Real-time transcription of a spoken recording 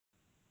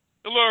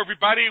Hello,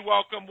 everybody.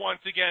 Welcome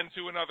once again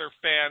to another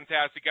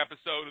fantastic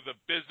episode of the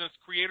Business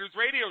Creators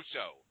Radio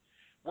Show,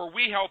 where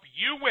we help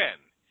you win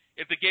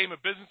at the game of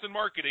business and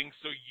marketing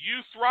so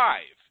you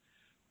thrive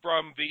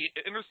from the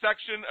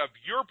intersection of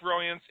your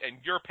brilliance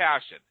and your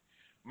passion.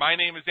 My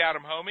name is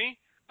Adam Homey.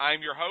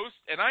 I'm your host,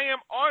 and I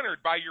am honored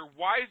by your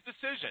wise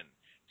decision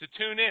to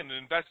tune in and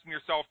invest in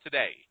yourself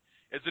today.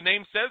 As the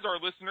name says,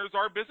 our listeners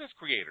are business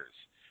creators.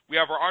 We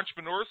have our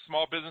entrepreneurs,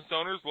 small business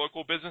owners,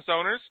 local business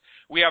owners.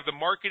 We have the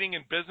marketing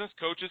and business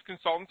coaches,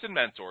 consultants, and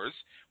mentors.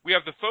 We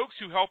have the folks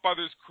who help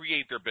others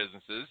create their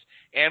businesses.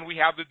 And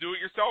we have the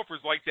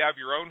do-it-yourselfers like to have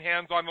your own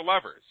hands on the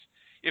levers.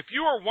 If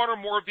you are one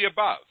or more of the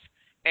above,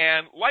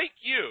 and like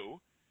you,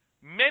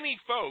 many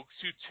folks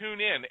who tune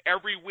in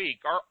every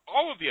week are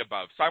all of the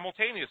above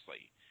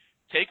simultaneously.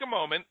 Take a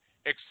moment,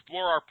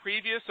 explore our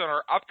previous and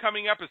our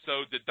upcoming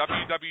episodes at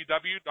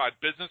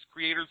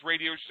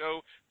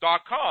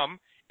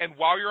www.businesscreatorsradioshow.com. And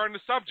while you're on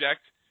the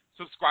subject,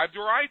 subscribe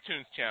to our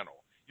iTunes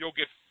channel. You'll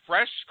get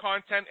fresh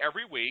content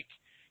every week.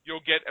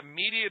 You'll get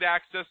immediate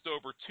access to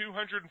over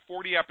 240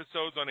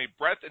 episodes on a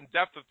breadth and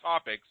depth of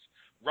topics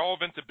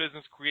relevant to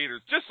business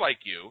creators just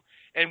like you.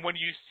 And when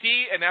you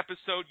see an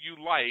episode you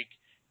like,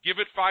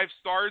 give it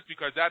 5 stars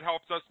because that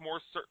helps us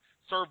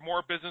serve more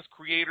business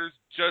creators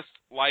just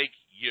like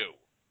you.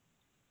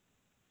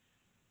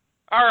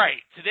 All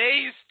right,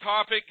 today's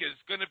topic is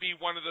going to be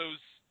one of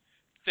those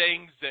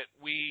things that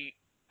we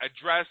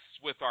address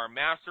with our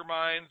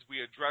masterminds,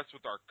 we address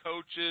with our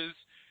coaches,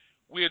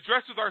 we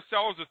address with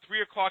ourselves at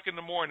 3 o'clock in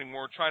the morning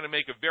when we're trying to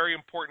make a very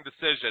important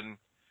decision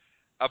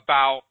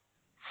about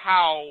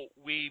how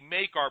we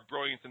make our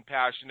brilliance and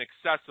passion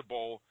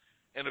accessible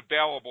and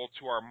available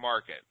to our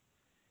market.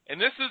 And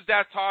this is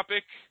that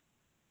topic,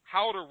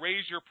 how to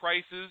raise your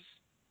prices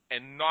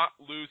and not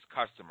lose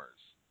customers.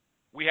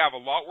 We have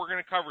a lot we're going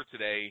to cover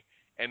today,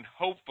 and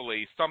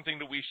hopefully something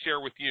that we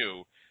share with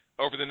you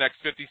over the next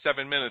 57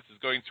 minutes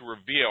is going to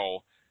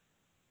reveal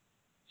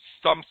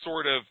some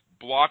sort of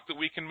block that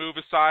we can move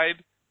aside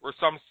or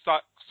some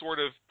sort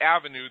of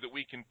avenue that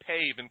we can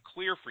pave and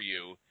clear for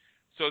you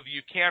so that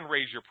you can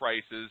raise your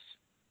prices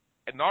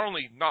and not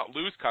only not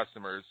lose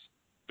customers,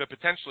 but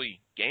potentially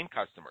gain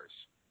customers.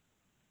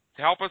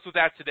 To help us with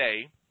that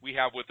today, we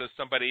have with us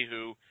somebody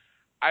who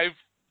I've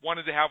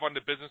wanted to have on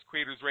the Business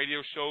Creators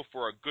Radio Show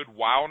for a good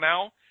while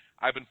now.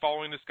 I've been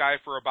following this guy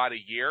for about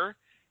a year,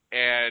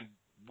 and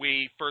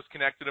we first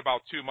connected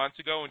about 2 months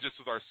ago, and just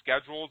with our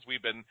schedules,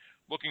 we've been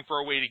looking for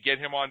a way to get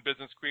him on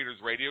Business Creators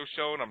Radio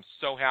Show, and I'm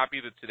so happy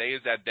that today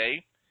is that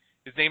day.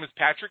 His name is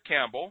Patrick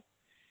Campbell.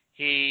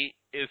 He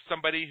is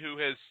somebody who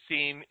has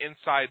seen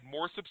inside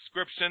more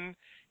subscription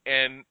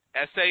and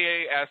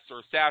SaaS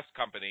or SaaS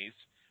companies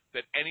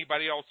than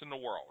anybody else in the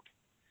world.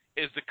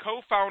 Is the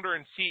co-founder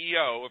and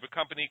CEO of a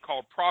company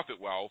called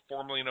Profitwell,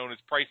 formerly known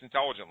as Price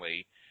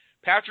Intelligently.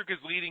 Patrick is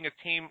leading a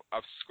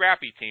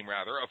scrappy team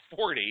of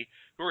 40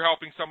 who are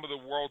helping some of the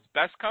world's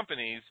best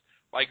companies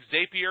like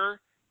Zapier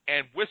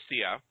and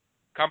Wistia,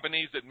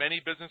 companies that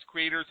many business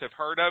creators have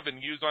heard of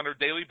and use on a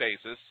daily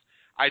basis,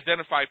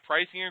 identify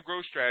pricing and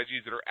growth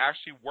strategies that are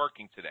actually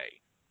working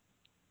today.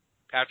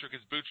 Patrick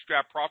has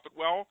bootstrapped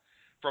Profitwell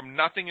from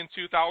nothing in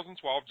 2012,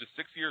 just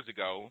 6 years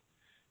ago,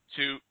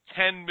 to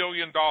 $10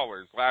 million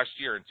last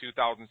year in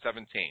 2017.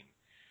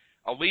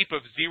 A leap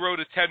of 0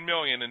 to 10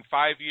 million in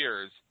 5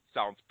 years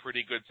sounds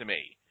pretty good to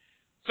me.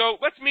 So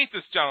let's meet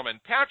this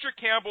gentleman. Patrick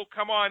Campbell,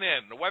 come on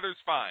in. The weather's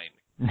fine.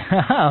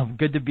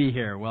 Good to be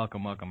here.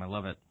 Welcome. I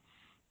love it.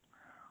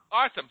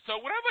 Awesome. So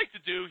what I'd like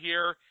to do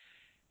here,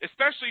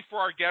 especially for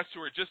our guests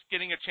who are just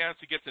getting a chance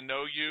to get to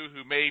know you,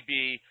 who may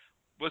be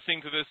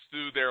listening to this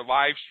through their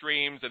live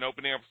streams and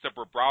opening up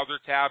separate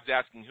browser tabs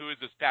asking who is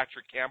this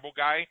Patrick Campbell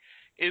guy,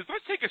 is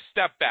let's take a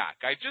step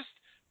back. I just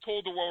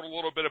told the world a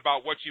little bit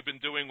about what you've been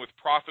doing with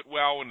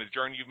Profitwell and the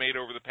journey you've made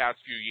over the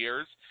past few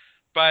years.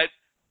 But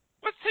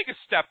let's take a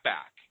step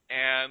back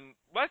and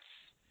let's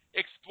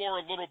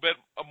explore a little bit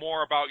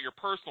more about your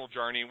personal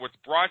journey and what's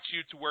brought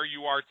you to where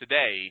you are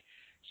today,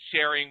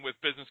 sharing with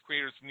business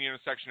creators from the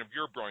intersection of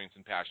your brilliance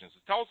and passions.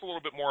 So tell us a little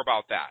bit more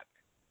about that.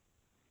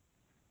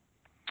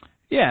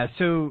 Yeah,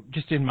 so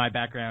just in my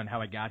background,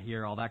 how I got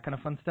here, all that kind of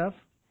fun stuff.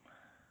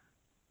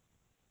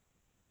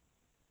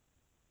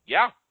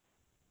 Yeah.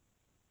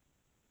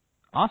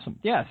 Awesome.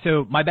 Yeah,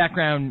 so my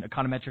background,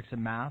 econometrics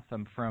and math.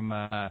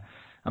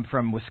 I'm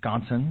from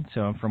Wisconsin, so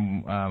I'm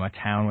from a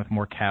town with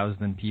more cows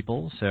than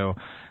people. So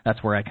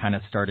that's where I kind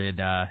of started,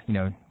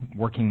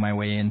 working my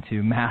way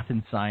into math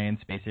and science,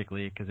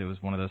 basically, because it was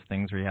one of those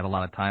things where you had a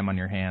lot of time on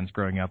your hands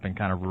growing up in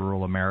kind of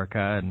rural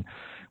America, and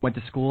went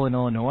to school in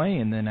Illinois.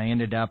 And then I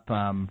ended up,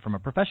 from a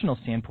professional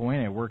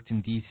standpoint, I worked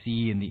in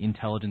D.C. in the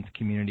intelligence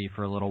community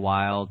for a little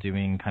while,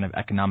 doing kind of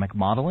economic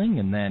modeling,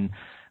 and then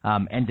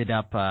ended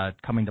up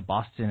coming to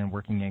Boston and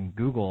working in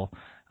Google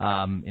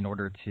in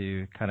order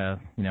to kind of,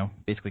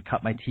 basically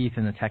cut my teeth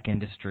in the tech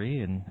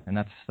industry. And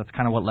that's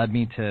kind of what led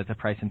me to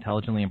Price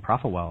Intelligently and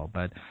ProfitWell.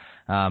 But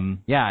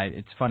yeah,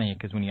 it's funny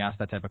because when you ask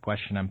that type of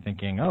question, I'm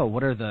thinking, oh,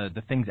 what are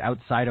the things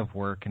outside of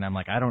work? And I'm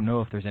like, I don't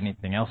know if there's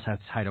anything else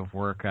outside of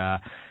work,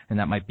 and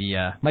that might be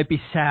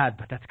sad,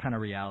 but that's kind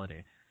of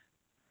reality.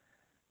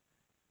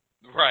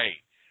 Right.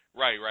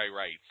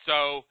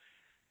 So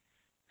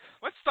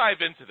let's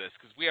dive into this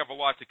because we have a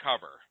lot to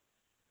cover.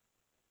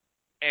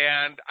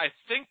 And I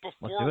think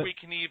before we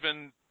can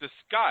even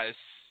discuss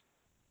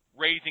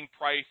raising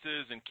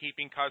prices and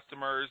keeping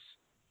customers,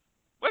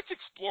 let's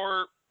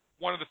explore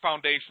one of the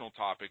foundational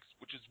topics,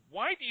 which is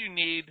why do you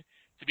need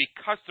to be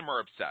customer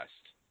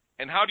obsessed,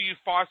 and how do you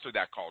foster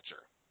that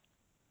culture?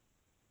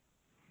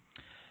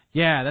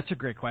 Yeah, that's a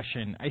great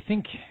question. I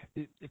think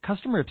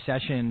customer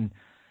obsession,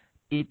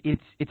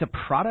 it's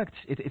a product.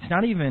 It's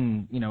not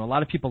even, a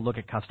lot of people look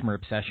at customer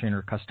obsession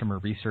or customer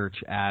research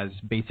as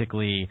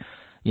basically,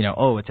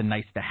 it's a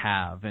nice to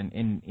have.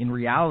 And in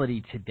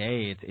reality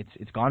today,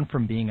 it's gone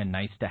from being a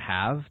nice to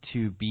have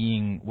to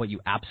being what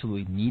you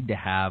absolutely need to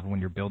have when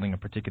you're building a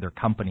particular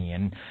company.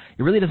 And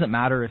it really doesn't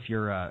matter if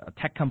you're a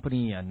tech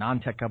company, a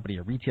non-tech company,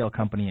 a retail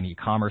company, an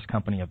e-commerce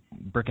company, a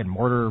brick and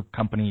mortar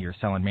company, you're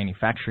selling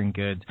manufacturing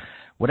goods,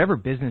 whatever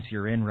business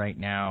you're in right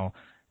now.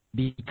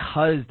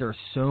 Because there are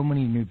so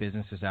many new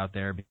businesses out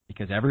there,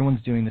 because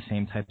everyone's doing the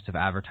same types of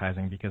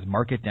advertising, because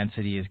market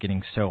density is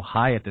getting so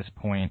high at this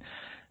point,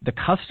 the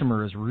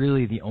customer is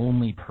really the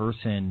only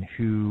person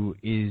who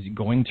is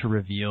going to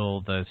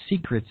reveal the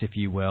secrets, if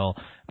you will,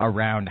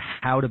 around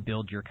how to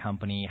build your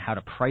company, how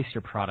to price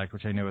your product,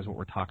 which I know is what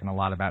we're talking a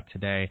lot about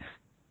today.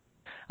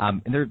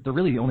 And they're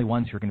really the only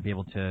ones who are going to be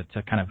able to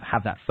kind of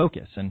have that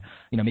focus. And,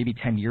 maybe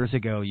 10 years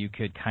ago, you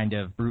could kind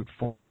of brute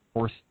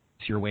force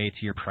your way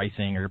to your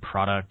pricing or your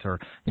product or,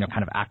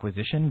 kind of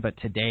acquisition. But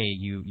today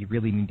you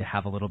really need to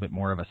have a little bit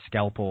more of a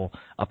scalpel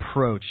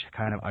approach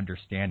kind of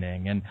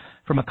understanding. And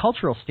from a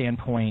cultural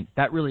standpoint,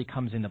 that really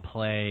comes into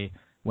play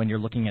when you're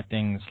looking at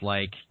things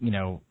like,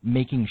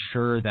 making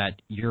sure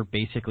that you're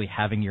basically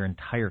having your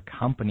entire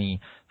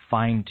company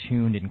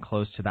fine-tuned and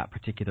close to that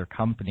particular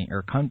company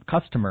or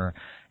customer.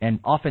 And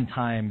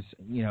oftentimes,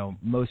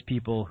 most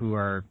people who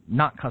are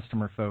not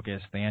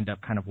customer-focused, they end up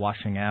kind of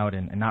washing out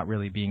and not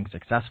really being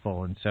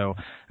successful. And so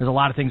there's a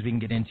lot of things we can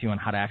get into on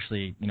how to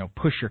actually,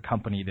 push your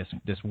company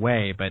this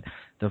way. But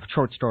the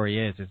short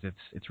story is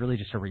it's really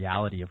just a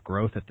reality of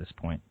growth at this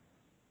point.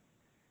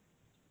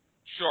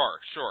 Sure.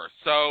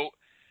 So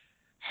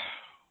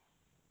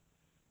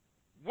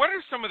what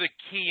are some of the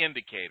key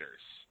indicators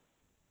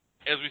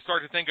as we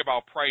start to think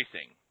about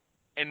pricing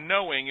and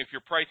knowing if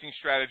your pricing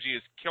strategy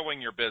is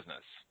killing your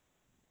business?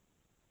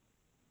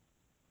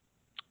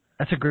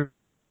 That's a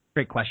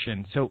great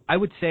question. So I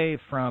would say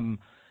from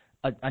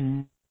a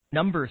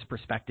numbers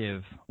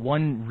perspective,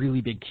 one really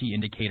big key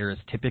indicator is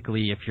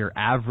typically if your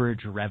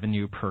average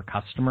revenue per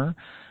customer,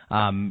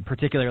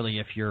 particularly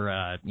if you're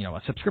a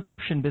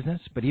subscription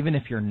business, but even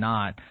if you're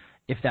not,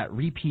 if that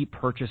repeat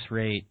purchase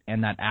rate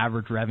and that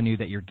average revenue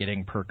that you're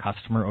getting per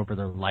customer over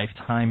their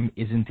lifetime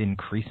isn't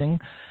increasing,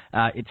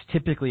 it's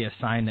typically a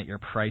sign that your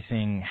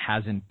pricing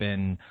hasn't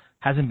been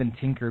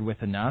tinkered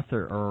with enough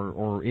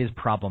or is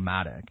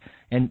problematic.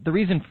 And the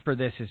reason for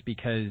this is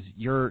because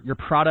your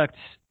product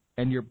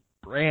and your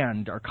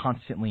brand are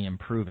constantly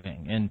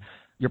improving, and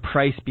your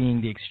price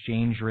being the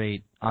exchange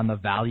rate on the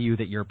value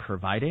that you're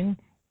providing.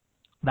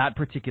 That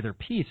particular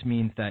piece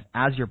means that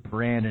as your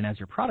brand and as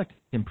your product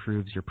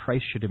improves, your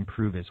price should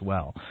improve as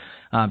well.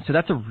 So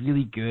that's a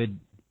really good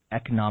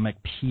economic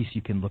piece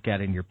you can look at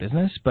in your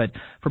business. But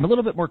from a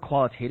little bit more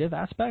qualitative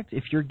aspect,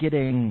 if you're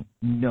getting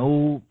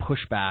no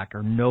pushback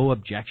or no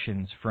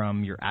objections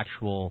from your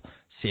actual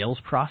sales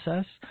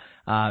process,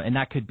 and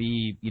that could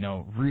be,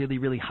 really,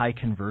 really high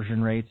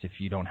conversion rates if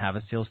you don't have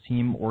a sales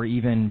team, or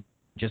even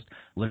just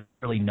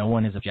literally no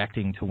one is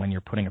objecting to when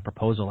you're putting a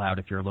proposal out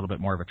if you're a little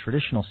bit more of a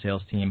traditional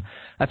sales team,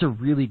 that's a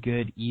really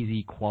good,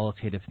 easy,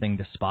 qualitative thing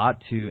to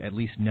spot to at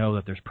least know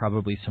that there's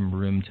probably some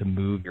room to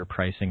move your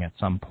pricing at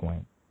some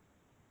point.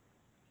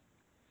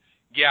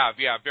 Yeah,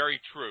 very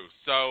true.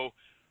 So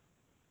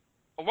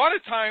a lot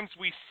of times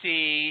we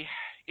see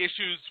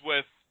issues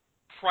with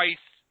price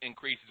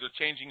increases or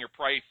changing your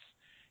price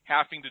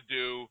having to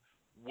do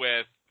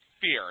with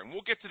fear. And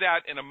we'll get to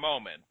that in a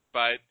moment.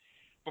 But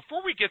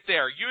before we get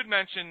there, you had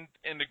mentioned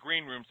in the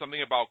green room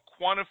something about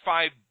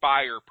quantified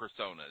buyer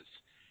personas.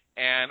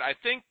 And I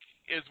think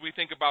as we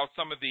think about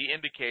some of the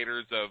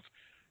indicators of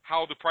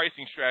how the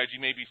pricing strategy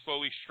may be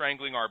slowly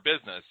strangling our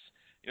business,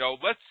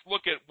 let's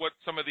look at what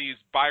some of these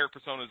buyer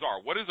personas are.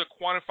 What is a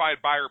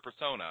quantified buyer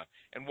persona,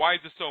 and why is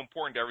this so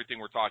important to everything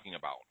we're talking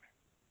about?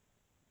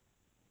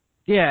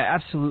 Yeah,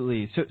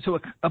 absolutely. So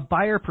a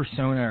buyer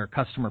persona or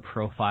customer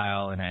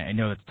profile, and I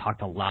know it's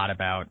talked a lot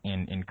about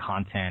in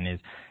content,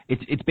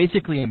 it's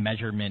basically a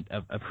measurement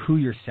of who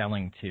you're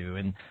selling to.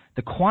 And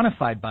the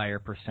quantified buyer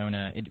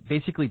persona, it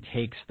basically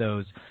takes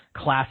those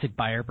classic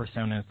buyer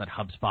personas that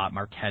HubSpot,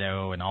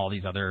 Marketo, and all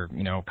these other,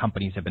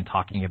 companies have been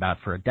talking about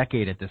for a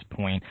decade at this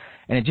point,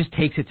 and it just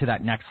takes it to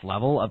that next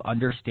level of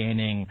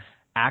understanding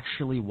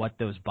actually what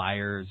those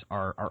buyers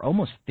are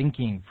almost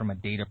thinking from a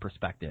data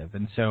perspective.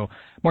 And so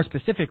more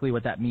specifically,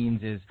 what that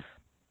means is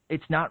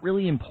it's not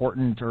really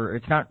important, or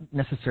it's not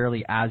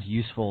necessarily as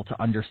useful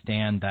to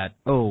understand that,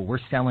 oh, we're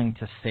selling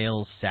to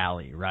Sales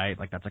Sally, right?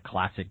 Like that's a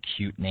classic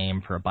cute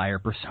name for a buyer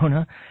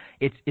persona.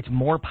 It's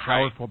more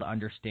powerful to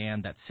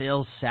understand that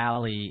Sales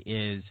Sally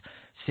is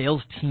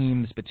sales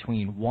teams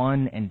between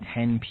 1 and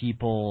 10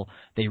 people.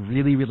 They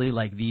really, really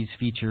like these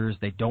features.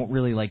 They don't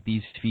really like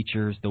these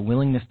features. The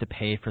willingness to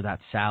pay for that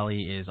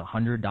Sally is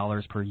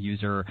 $100 per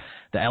user.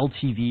 The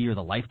LTV, or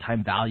the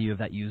lifetime value of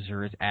that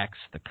user, is X.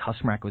 The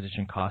customer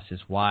acquisition cost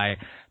is Y.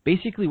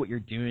 Basically what you're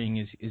doing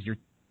is you're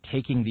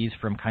taking these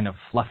from kind of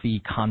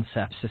fluffy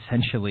concepts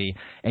essentially,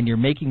 and you're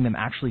making them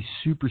actually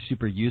super,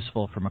 super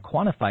useful from a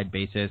quantified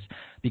basis,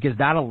 because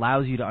that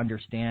allows you to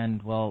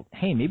understand, well,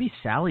 hey, maybe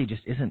Sally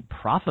just isn't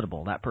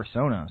profitable, that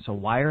persona, so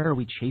why are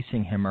we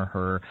chasing him or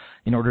her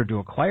in order to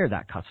acquire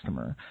that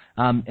customer?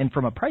 And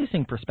from a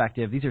pricing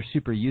perspective, these are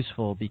super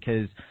useful,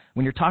 because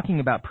when you're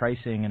talking about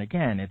pricing, and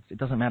again, it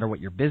doesn't matter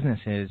what your business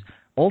is,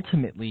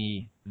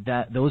 ultimately,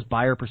 that those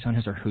buyer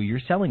personas are who you're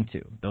selling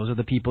to. Those are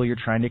the people you're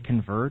trying to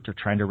convert or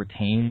trying to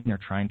retain or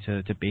trying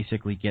to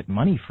basically get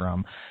money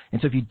from. And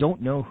so if you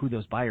don't know who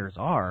those buyers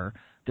are,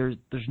 there's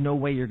no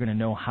way you're going to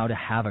know how to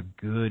have a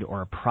good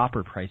or a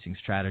proper pricing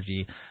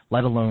strategy,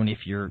 let alone if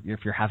you're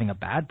having a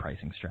bad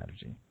pricing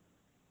strategy.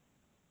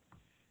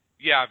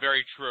 Yeah,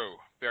 very true.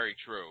 Very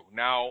true.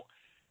 Now,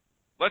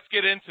 let's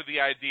get into the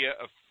idea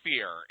of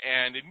fear.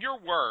 And in your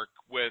work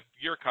with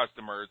your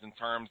customers in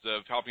terms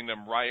of helping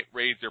them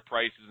raise their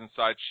prices and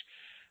such,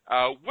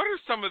 what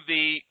are some of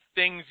the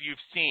things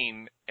you've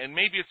seen, and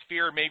maybe it's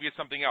fear, maybe it's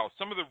something else,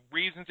 some of the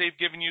reasons they've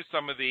given you,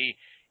 some of the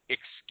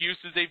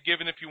excuses they've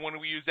given, if you want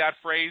to use that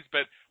phrase,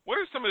 but what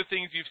are some of the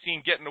things you've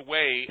seen get in the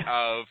way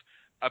of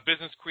a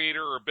business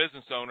creator or a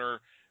business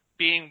owner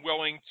being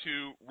willing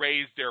to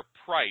raise their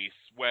price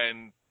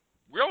when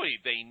really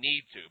they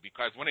need to?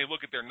 Because when they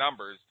look at their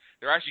numbers,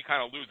 they're actually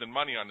kind of losing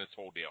money on this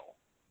whole deal.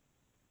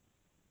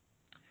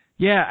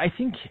 Yeah, I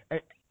think,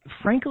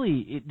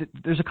 frankly,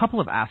 there's a couple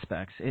of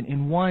aspects.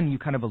 In one, you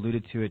kind of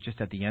alluded to it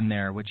just at the end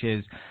there, which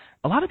is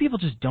a lot of people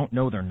just don't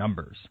know their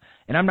numbers.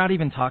 And I'm not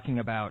even talking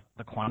about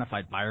the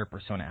quantified buyer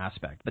persona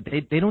aspect, but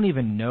they don't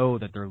even know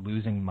that they're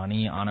losing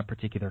money on a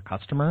particular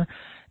customer.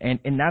 And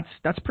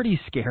that's pretty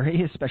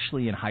scary,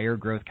 especially in higher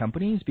growth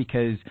companies,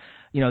 because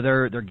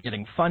they're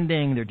getting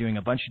funding, they're doing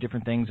a bunch of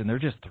different things, and they're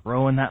just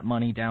throwing that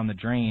money down the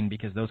drain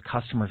because those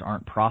customers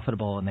aren't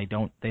profitable, and they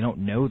don't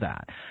know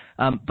that.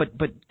 But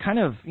kind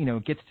of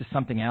gets to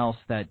something else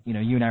that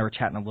you and I were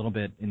chatting a little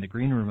bit in the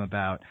green room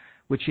about,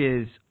 which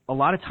is a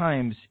lot of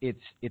times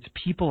it's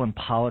people and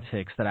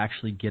politics that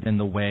actually get in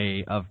the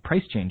way of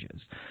price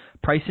changes.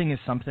 Pricing is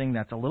something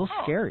that's a little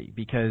scary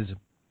because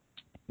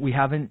we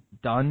haven't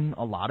done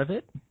a lot of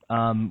it.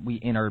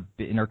 In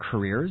our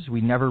careers,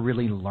 we never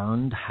really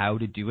learned how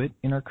to do it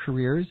in our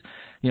careers.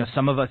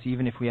 Some of us,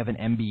 even if we have an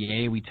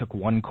MBA, we took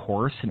one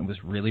course and it was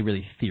really,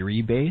 really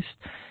theory based.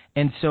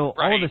 And so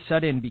all of a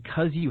sudden,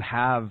 because you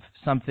have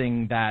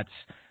something that's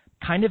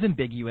kind of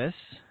ambiguous,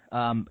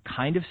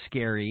 kind of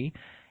scary,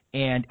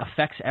 and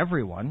affects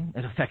everyone,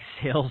 it affects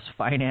sales,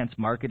 finance,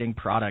 marketing,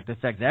 product,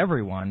 affects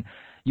everyone,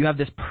 you have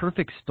this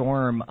perfect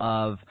storm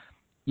of,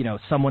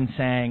 someone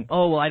saying,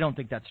 oh, well, I don't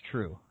think that's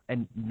true,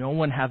 and no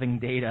one having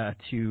data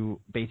to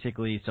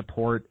basically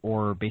support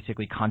or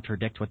basically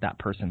contradict what that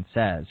person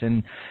says.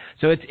 And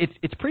so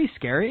it's pretty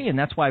scary, and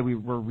that's why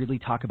we're really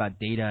talk about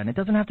data, and it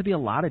doesn't have to be a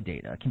lot of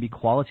data. It can be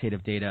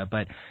qualitative data,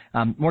 but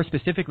more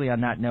specifically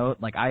on that note,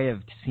 like I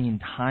have seen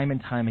time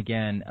and time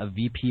again a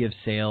VP of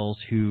sales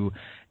who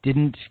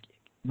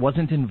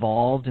wasn't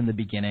involved in the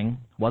beginning,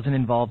 wasn't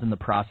involved in the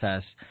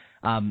process,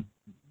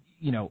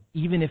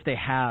 even if they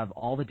have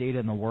all the data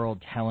in the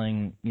world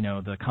telling,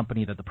 the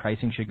company that the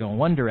pricing should go in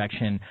one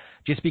direction,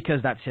 just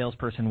because that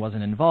salesperson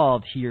wasn't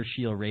involved, he or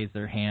she will raise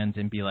their hands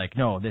and be like,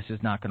 no, this is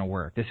not going to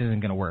work. This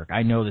isn't going to work.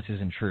 I know this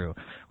isn't true.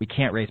 We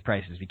can't raise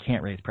prices. We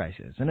can't raise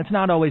prices. And it's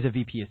not always a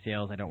VP of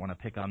sales. I don't want to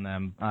pick on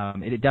them.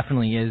 It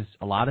definitely is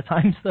a lot of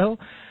times though.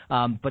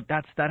 But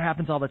that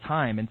happens all the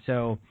time. And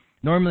so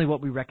normally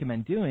what we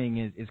recommend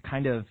doing is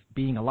kind of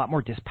being a lot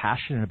more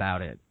dispassionate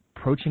about it,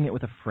 approaching it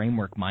with a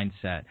framework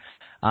mindset,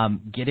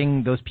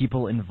 getting those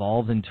people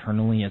involved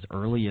internally as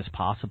early as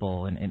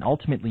possible, and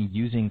ultimately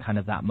using kind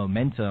of that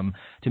momentum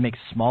to make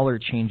smaller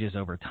changes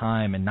over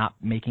time and not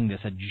making this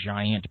a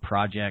giant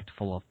project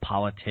full of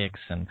politics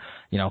and,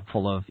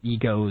 full of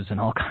egos and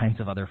all kinds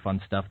of other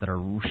fun stuff that are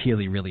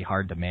really, really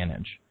hard to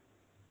manage.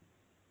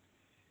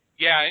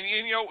 Yeah, and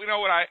you know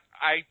what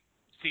I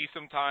see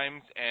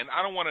sometimes, and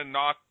I don't want to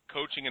knock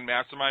coaching and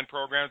mastermind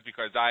programs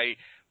because I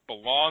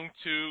belong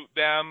to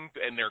them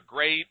and they're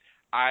great.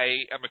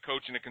 I am a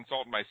coach and a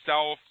consultant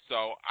myself,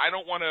 so I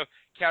don't want to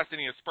cast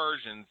any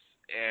aspersions,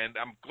 and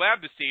I'm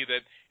glad to see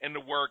that in the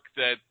work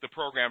that the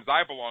programs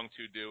I belong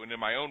to do and in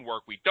my own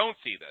work we don't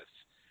see this.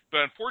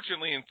 But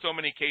unfortunately, in so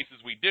many cases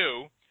we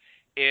do,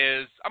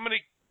 I'm going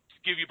to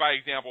give you by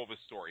example of a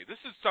story. This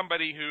is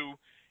somebody who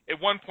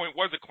at one point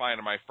was a client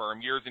of my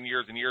firm years and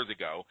years and years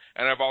ago,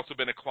 and I've also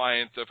been a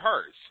client of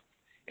hers.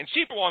 And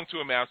she belonged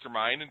to a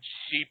mastermind, and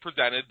she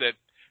presented that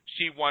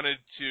she wanted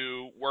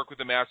to work with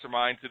the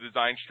mastermind to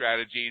design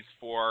strategies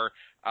for,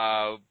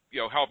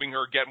 helping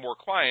her get more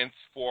clients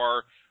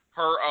for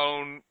her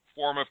own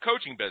form of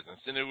coaching business.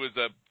 And it was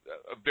a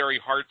very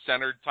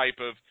heart-centered type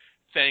of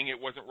thing. It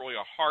wasn't really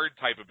a hard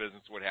type of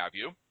business, what have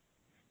you.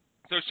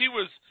 So she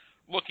was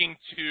looking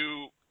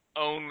to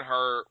own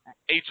her,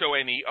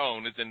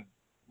 own, as in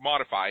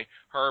modify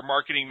her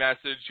marketing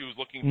message. She was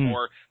looking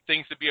for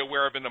things to be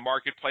aware of in the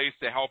marketplace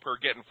to help her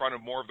get in front of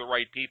more of the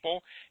right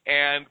people.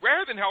 And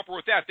rather than help her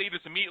with that, they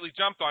just immediately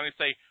jumped on it and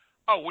say,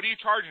 "Oh, what are you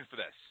charging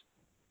for this?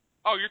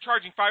 Oh, you're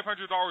charging $500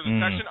 a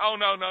session? Oh,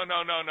 no.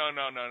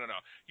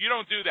 You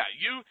don't do that.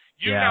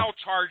 You now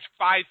charge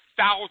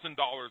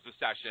 $5,000 a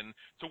session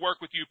to work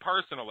with you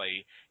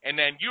personally, and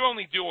then you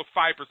only deal with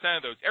 5%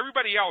 of those.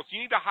 Everybody else, you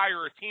need to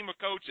hire a team of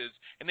coaches,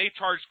 and they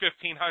charge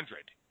 $1,500.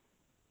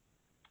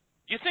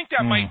 You think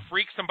that might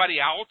freak somebody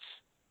out?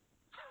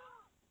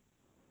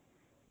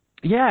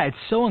 Yeah, it's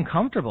so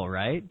uncomfortable,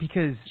 right?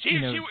 Because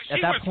at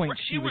that point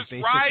she was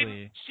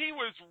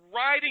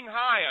riding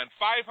high on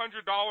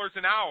 $500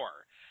 an hour,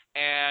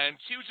 and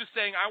she was just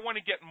saying, "I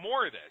want to get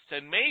more of this."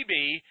 And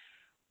maybe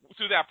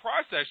through that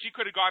process, she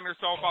could have gotten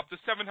herself up to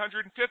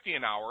 $750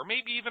 an hour,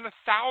 maybe even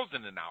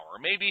 $1,000 an hour.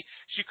 Maybe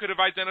she could have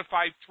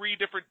identified 3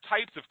 different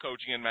types of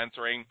coaching and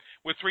mentoring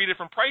with 3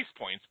 different price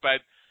points.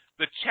 But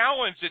the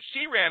challenge that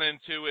she ran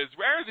into is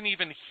rather than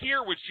even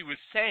hear what she was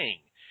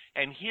saying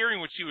and hearing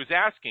what she was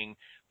asking,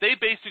 they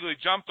basically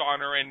jumped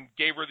on her and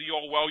gave her the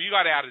old, "Well, you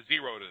got to add a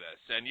zero to this,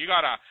 and you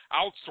got to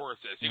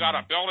outsource this. You got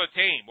to build a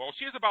team." Well,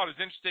 she's about as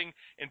interesting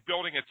in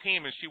building a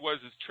team as she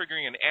was as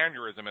triggering an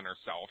aneurysm in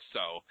herself,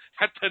 so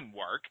that didn't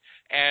work.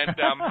 And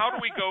how do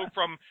we go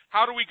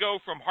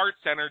from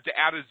heart-centered to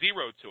add a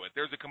zero to it?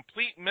 There's a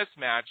complete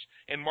mismatch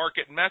in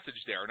market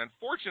message there, and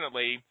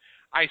unfortunately,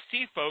 I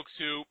see folks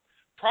who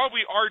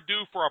probably are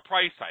due for a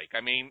price hike.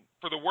 I mean,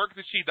 for the work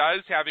that she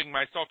does, having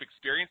myself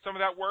experienced some of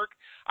that work,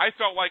 I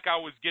felt like I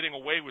was getting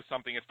away with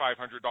something at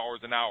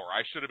 $500 an hour.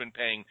 I should have been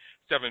paying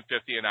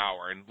 $750 an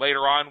hour. And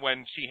later on,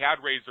 when she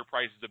had raised her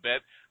prices a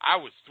bit, I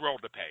was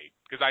thrilled to pay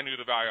because I knew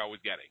the value I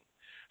was getting.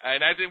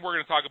 And I think we're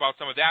going to talk about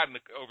some of that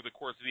over the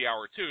course of the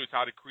hour, too, is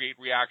how to create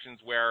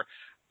reactions where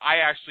I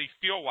actually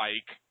feel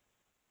like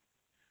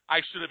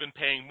I should have been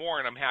paying more,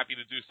 and I'm happy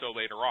to do so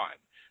later on.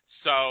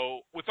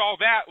 So with all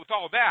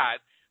that,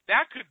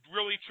 that could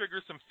really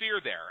trigger some fear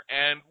there.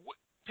 And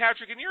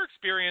Patrick, in your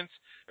experience,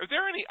 are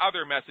there any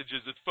other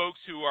messages that folks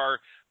who are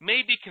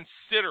maybe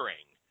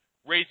considering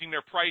raising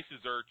their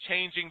prices or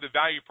changing the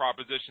value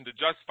proposition to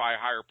justify a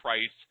higher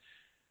price,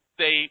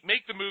 they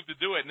make the move to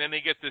do it, and then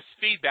they get this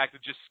feedback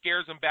that just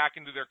scares them back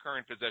into their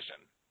current position?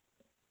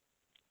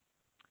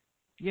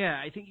 Yeah,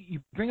 I think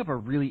you bring up a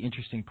really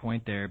interesting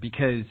point there,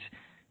 because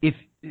if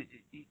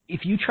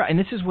you try, and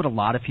this is what a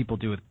lot of people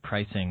do with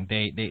pricing,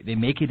 they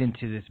make it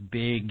into this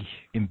big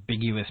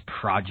ambiguous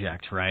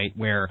project, right?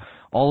 Where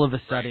all of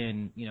a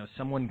sudden,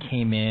 someone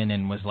came in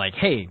and was like,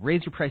 "Hey,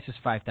 raise your prices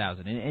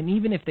 $5,000," and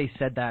even if they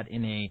said that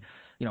in a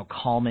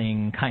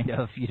calming kind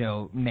of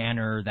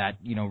manner that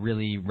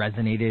really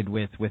resonated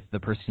with the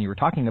person you were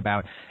talking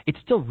about, it's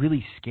still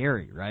really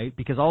scary, right?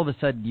 Because all of a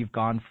sudden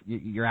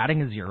you're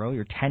adding a zero,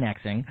 you're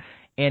 10xing.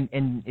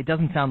 And it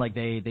doesn't sound like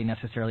they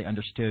necessarily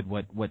understood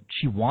what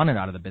she wanted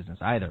out of the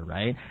business either,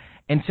 right?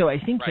 And so I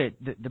think that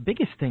the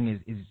biggest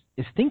thing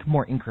is think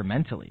more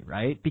incrementally,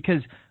 right?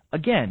 Because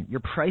again, your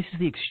price is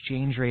the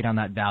exchange rate on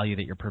that value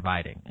that you're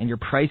providing, and your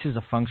price is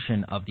a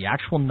function of the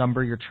actual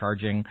number you're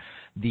charging,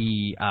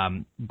 the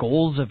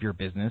goals of your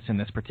business. In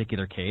this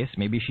particular case,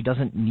 maybe she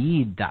doesn't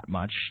need that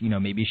much.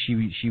 Maybe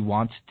she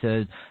wants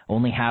to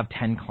only have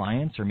 10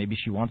 clients, or maybe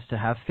she wants to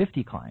have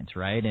 50 clients,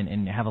 right?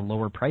 And have a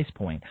lower price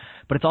point.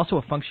 But it's also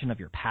a function of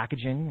your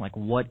packaging, like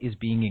what is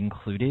being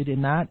included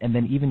in that, and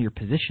then even your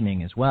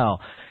positioning as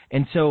well.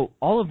 And so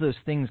all of those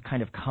things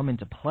kind of come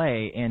into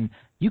play, and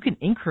you can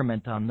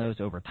increment on those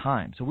over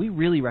time. So we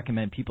really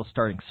recommend people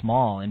starting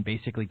small and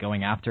basically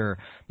going after,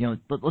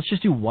 let's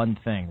just do one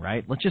thing,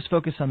 right? Let's just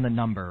focus on the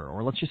number,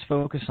 or let's just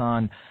focus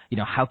on,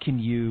 how can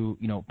you,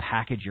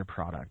 package your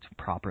product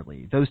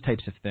properly, those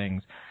types of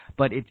things.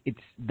 But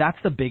that's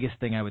the biggest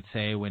thing I would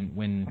say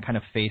when kind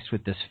of faced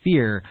with this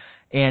fear.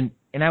 And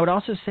I would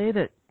also say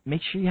that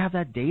make sure you have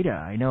that data.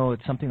 I know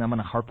it's something I'm going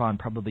to harp on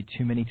probably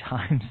too many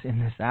times in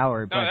this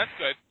hour, but that's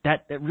good.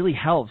 That really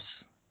helps.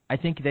 I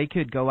think they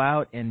could go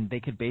out and they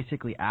could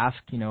basically ask,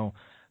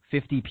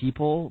 50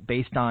 people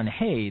based on,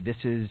 hey, this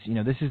is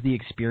the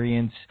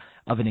experience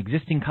of an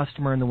existing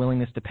customer and the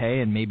willingness to pay,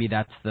 and maybe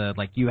that's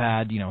like you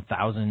had,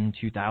 $1,000,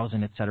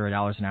 $2,000, et cetera,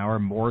 dollars an hour,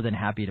 more than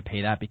happy to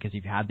pay that because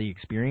you've had the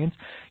experience.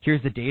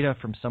 Here's the data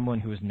from someone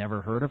who has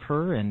never heard of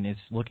her and is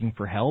looking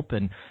for help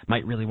and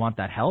might really want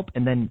that help,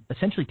 and then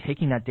essentially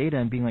taking that data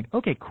and being like,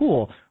 okay,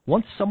 cool,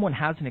 once someone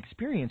has an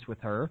experience with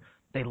her,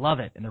 they love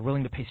it, and they're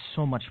willing to pay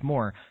so much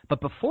more.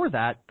 But before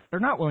that, they're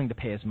not willing to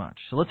pay as much.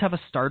 So let's have a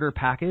starter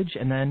package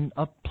and then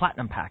a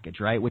platinum package,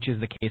 right, which is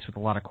the case with a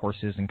lot of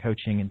courses and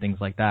coaching and things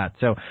like that.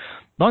 So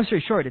long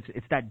story short,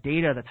 it's that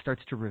data that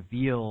starts to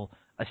reveal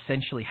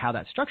essentially how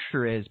that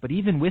structure is. But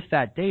even with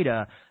that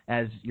data,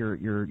 as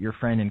your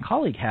friend and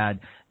colleague had,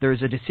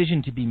 there's a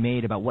decision to be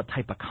made about what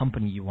type of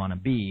company you want to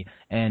be.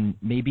 And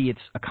maybe it's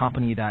a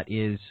company that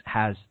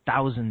has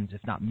thousands,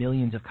 if not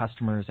millions of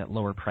customers at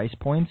lower price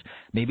points.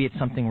 Maybe it's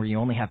something where you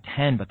only have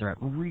 10, but they're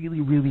at really,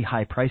 really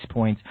high price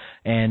points.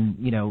 And,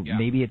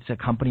 maybe it's a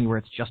company where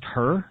it's just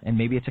her, and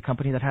maybe it's a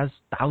company that has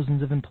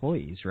thousands of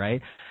employees,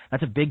 right?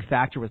 That's a big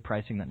factor with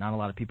pricing that not a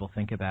lot of people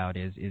think about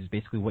is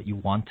basically what you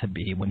want to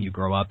be when you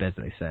grow up, as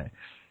they say.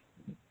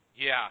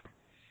 Yeah,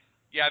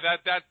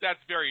 that's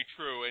very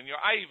true. And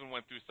I even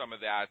went through some of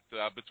that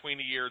between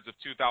the years of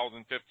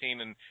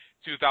 2015 and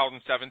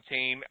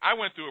 2017. I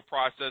went through a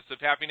process of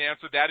having to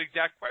answer that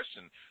exact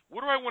question.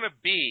 What do I want to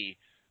be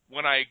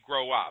when I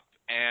grow up?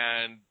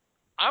 And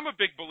I'm a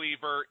big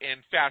believer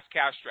in fast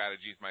cash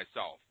strategies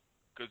myself,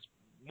 because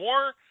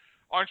more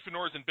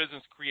entrepreneurs and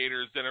business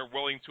creators than are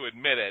willing to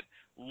admit it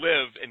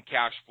live in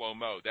cash flow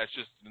mode. That's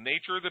just the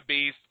nature of the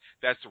beast.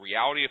 That's the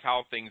reality of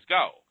how things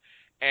go.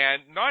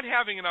 And not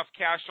having enough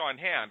cash on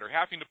hand, or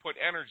having to put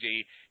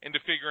energy into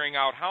figuring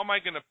out how am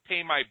I going to pay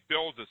my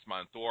bills this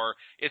month, or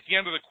at the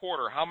end of the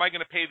quarter, how am I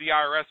going to pay the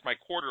IRS my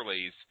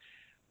quarterlies,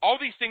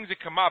 all these things that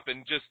come up,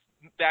 and just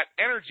that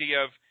energy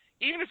of,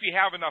 even if you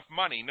have enough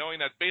money, knowing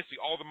that's basically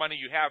all the money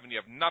you have and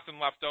you have nothing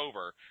left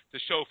over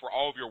to show for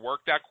all of your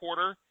work that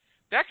quarter,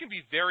 that can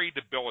be very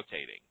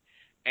debilitating.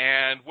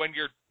 And when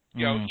you're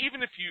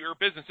even if your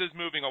business is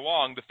moving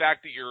along, the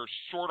fact that you're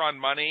short on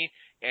money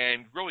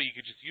and really you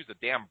could just use a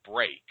damn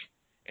break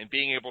and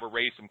being able to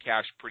raise some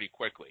cash pretty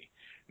quickly.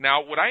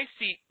 Now, what I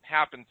see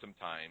happen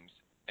sometimes,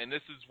 and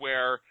this is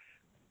where,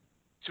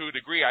 to a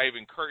degree, I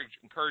even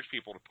encourage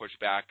people to push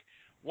back,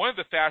 one of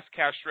the fast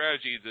cash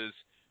strategies is,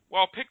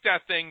 well, pick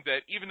that thing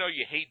that even though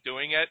you hate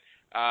doing it,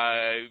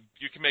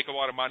 you can make a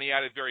lot of money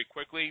at it very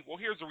quickly. Well,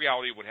 here's the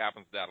reality of what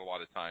happens to that a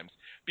lot of times.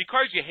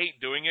 Because you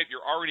hate doing it,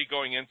 you're already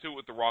going into it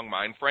with the wrong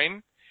mind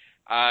frame.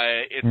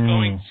 It's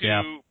going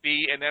to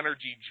be an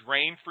energy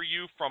drain for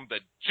you from the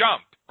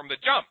jump.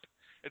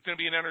 It's going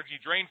to be an energy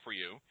drain for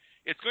you.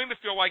 It's going to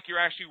feel like you're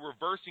actually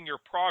reversing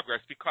your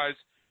progress because,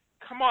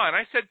 come on,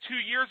 I said 2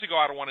 years ago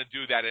I don't want to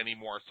do that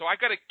anymore, so I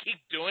got to keep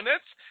doing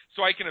this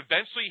so I can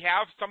eventually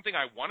have something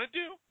I want to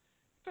do?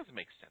 It doesn't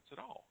make sense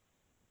at all.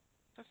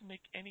 Doesn't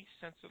make any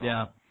sense at all.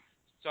 Yeah.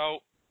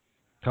 So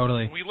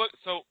totally. We look.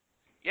 So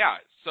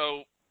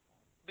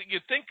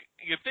you'd think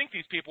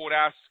these people would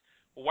ask,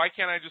 well, why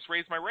can't I just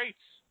raise my rates?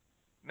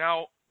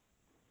 Now,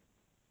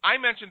 I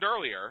mentioned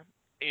earlier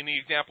in the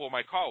example of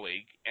my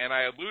colleague, and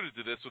I alluded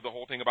to this with the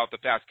whole thing about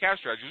the fast cash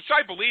strategies, which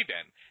I believe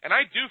in, and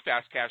I do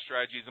fast cash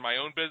strategies in my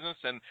own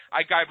business, and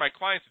I guide my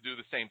clients to do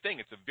the same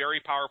thing. It's a very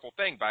powerful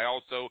thing, but I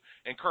also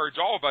encourage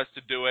all of us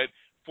to do it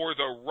for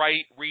the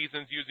right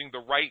reasons, using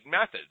the right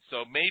methods.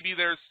 So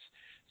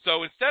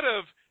instead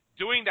of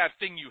doing that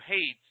thing you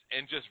hate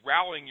and just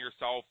rallying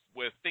yourself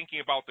with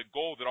thinking about the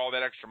goal that all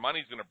that extra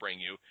money is going to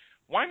bring you,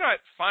 why not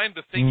find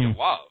the thing you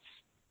love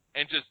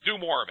and just do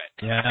more of it?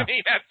 Yeah.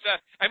 Make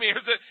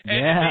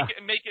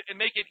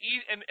it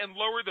easy and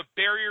lower the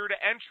barrier to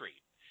entry.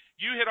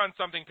 You hit on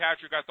something,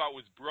 Patrick, I thought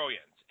was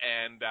brilliant,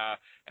 and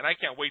I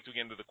can't wait to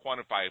get into the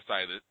quantitative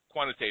side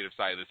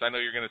of this. I know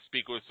you're going to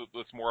speak with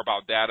us more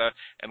about data,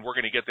 and we're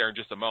going to get there in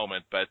just a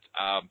moment. But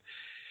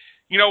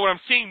what I'm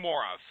seeing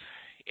more of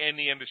in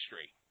the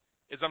industry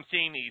is I'm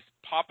seeing these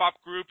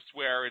pop-up groups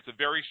where it's a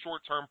very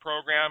short-term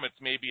program. It's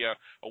maybe a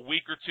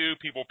week or two.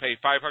 People pay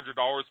 $500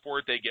 for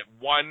it. They get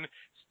one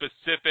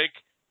specific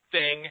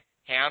thing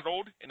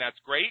handled, and that's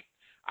great.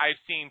 I've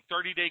seen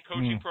 30-day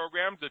coaching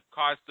programs that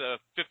cost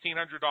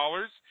 $1,500.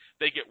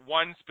 They get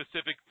one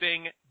specific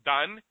thing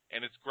done,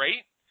 and it's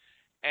great.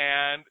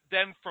 And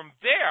then from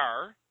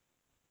there,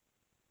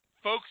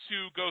 folks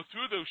who go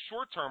through those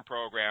short-term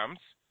programs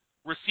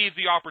receive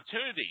the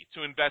opportunity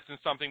to invest in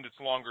something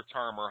that's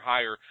longer-term or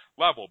higher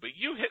level. But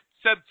you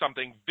said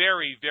something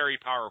very,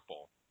 very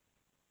powerful,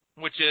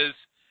 which is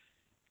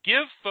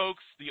give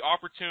folks the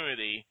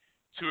opportunity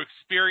to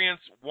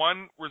experience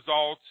one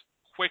result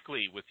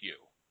quickly with you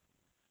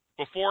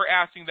before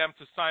asking them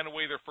to sign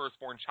away their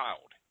firstborn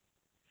child.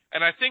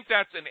 And I think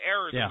that's an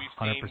error that we've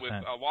seen 100%. with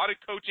a lot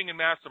of coaching and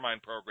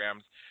mastermind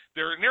programs.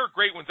 There are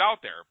great ones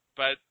out there,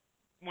 but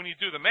when you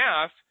do the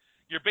math,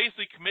 you're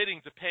basically committing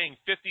to paying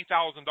 $50,000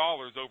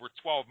 over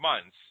 12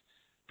 months,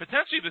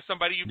 potentially to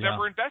somebody you've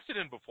never invested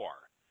in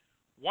before.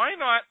 Why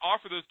not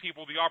offer those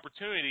people the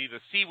opportunity to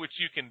see what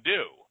you can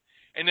do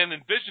and then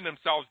envision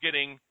themselves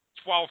getting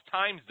 12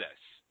 times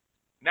this.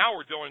 Now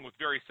we're dealing with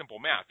very simple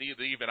math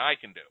that even I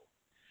can do.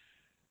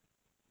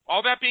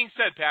 All that being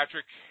said,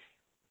 Patrick,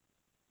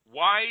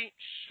 why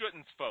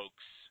shouldn't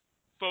folks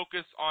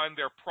focus on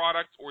their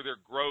product or their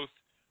growth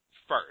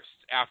first?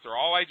 After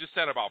all I just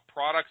said about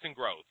products and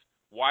growth,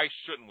 why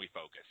shouldn't we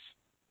focus?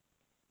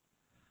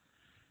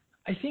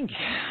 I think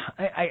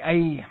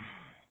I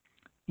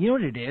you know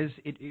what it is?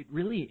 It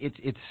really it's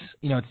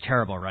it's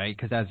terrible, right?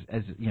 Because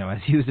as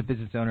you as a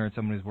business owner and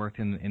someone who's worked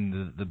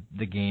in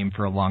the game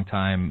for a long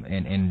time,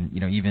 and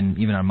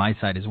even on my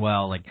side as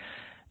well, like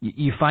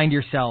you find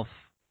yourself,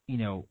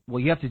 well,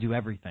 you have to do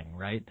everything,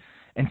 right?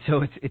 And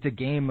so it's a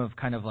game of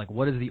kind of like,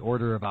 what is the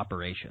order of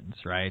operations,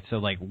 right? So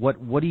like what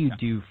do you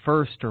do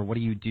first, or what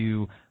do you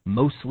do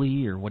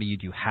mostly, or what do you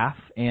do half?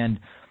 And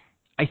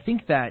I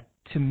think that,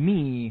 to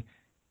me,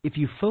 if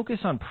you focus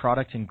on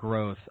product and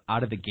growth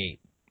out of the gate,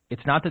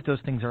 it's not that those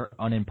things are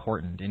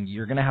unimportant, and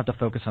you're going to have to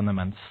focus on them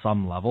on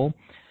some level.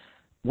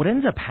 What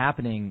ends up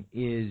happening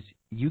is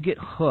you get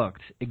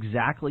hooked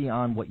exactly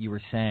on what you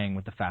were saying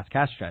with the fast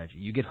cash strategy.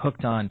 You get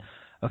hooked on,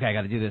 okay, I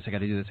got to do this, I got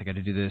to do this, I got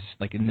to do this,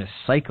 like in this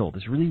cycle,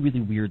 this really,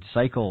 really weird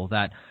cycle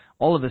that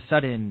all of a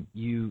sudden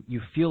you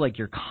feel like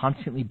you're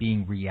constantly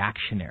being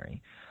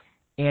reactionary.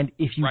 And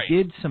if you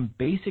did some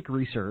basic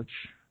research,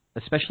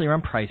 especially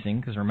around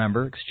pricing, because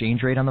remember,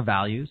 exchange rate on the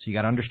value, so you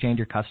got to understand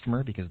your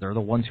customer because they're the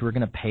ones who are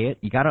going to pay it.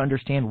 You got to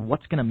understand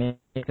what's going to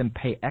make them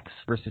pay X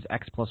versus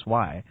X plus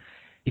Y.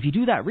 If you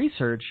do that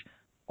research,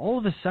 all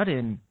of a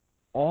sudden,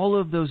 all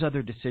of those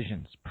other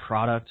decisions,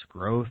 product,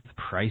 growth,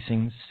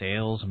 pricing,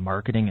 sales,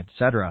 marketing,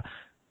 etc.,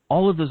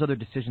 all of those other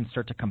decisions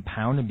start to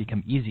compound and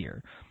become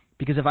easier.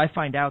 Because if I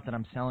find out that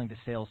I'm selling to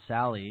Sales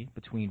Sally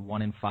between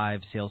 1 and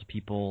 5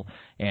 salespeople,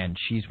 and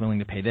she's willing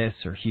to pay this,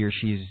 or he or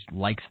she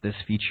likes this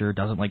feature,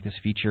 doesn't like this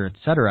feature,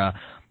 etc.,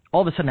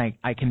 all of a sudden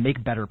I can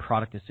make better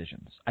product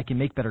decisions. I can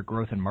make better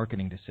growth and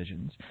marketing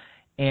decisions.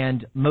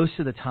 And most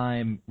of the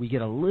time, we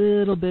get a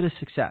little bit of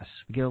success.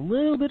 We get a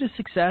little bit of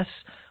success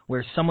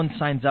where someone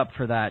signs up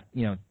for that,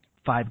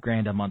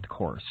 $5,000 a month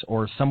course,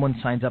 or someone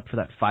signs up for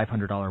that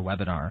 $500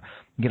 webinar.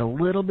 We get a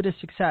little bit of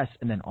success,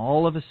 and then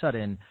all of a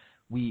sudden,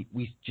 we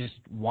just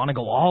want to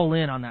go all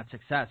in on that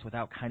success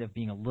without kind of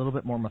being a little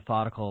bit more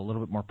methodical, a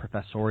little bit more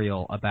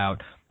professorial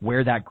about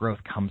where that growth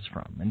comes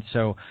from. And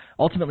so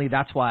ultimately,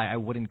 that's why I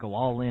wouldn't go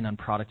all in on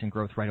product and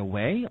growth right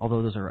away,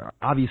 although those are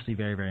obviously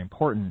very, very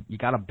important. You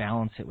got to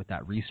balance it with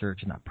that research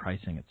and that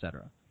pricing, et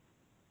cetera.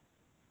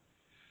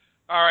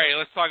 All right,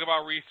 let's talk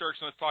about research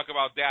and let's talk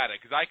about data,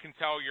 because I can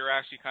tell you're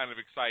actually kind of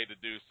excited to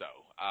do so.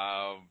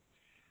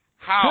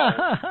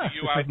 How do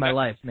you it's like my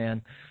life,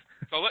 man.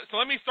 So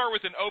let me start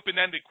with an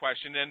open-ended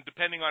question, and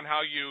depending on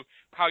how you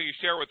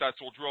share with us,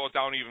 we'll drill it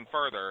down even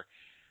further.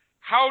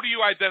 How do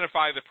you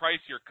identify the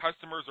price your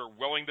customers are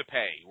willing to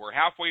pay? We're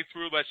halfway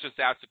through. Let's just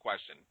ask the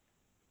question.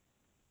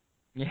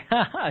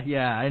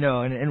 Yeah, I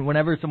know. And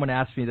whenever someone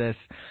asks me this,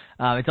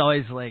 it's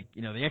always like,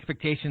 the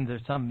expectations are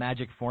some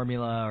magic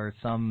formula or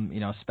some,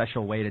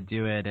 special way to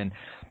do it. And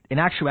in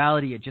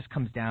actuality, it just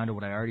comes down to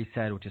what I already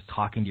said, which is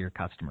talking to your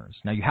customers.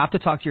 Now, you have to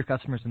talk to your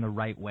customers in the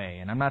right way.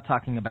 And I'm not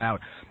talking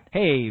about,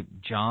 hey,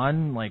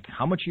 John, like,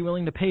 how much are you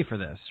willing to pay for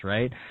this,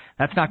 right?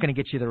 That's not going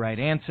to get you the right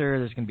answer.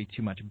 There's going to be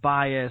too much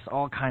bias,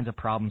 all kinds of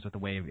problems with the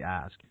way we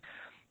ask.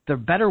 The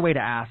better way to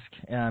ask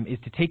is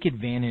to take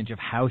advantage of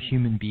how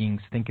human beings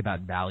think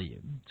about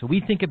value. So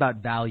we think about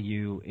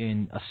value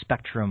in a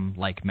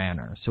spectrum-like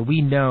manner. So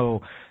we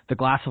know the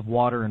glass of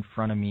water in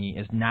front of me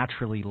is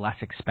naturally less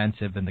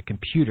expensive than the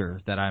computer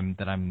that I'm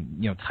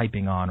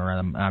typing on or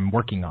I'm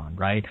working on,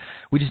 right?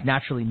 We just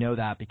naturally know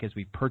that because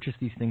we've purchased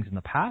these things in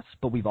the past,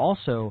 but we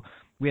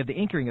have the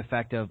anchoring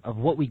effect of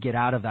what we get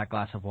out of that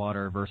glass of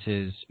water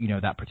versus,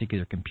 that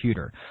particular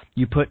computer.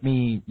 You put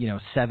me,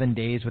 7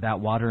 days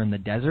without water in the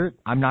desert,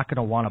 I'm not going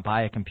to want to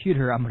buy a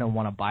computer. I'm going to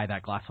want to buy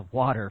that glass of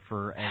water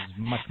for as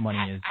much money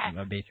as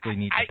I basically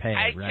need to pay,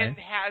 right?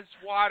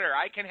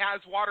 I can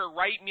has water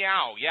right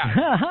meow. Yeah.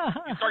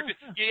 You start to,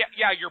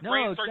 your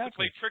brain starts to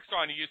play tricks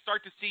on you. You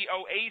start to see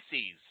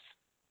oases.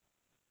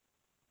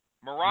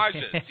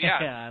 Mirages,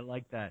 yeah. Yeah, I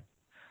like that.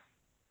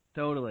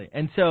 Totally.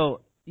 And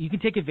so you can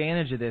take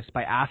advantage of this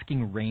by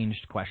asking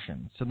ranged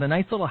questions. So the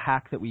nice little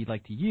hack that we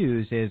like to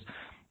use is,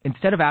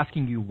 instead of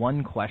asking you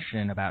one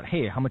question about,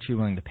 hey, how much are you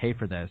willing to pay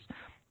for this,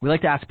 we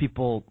like to ask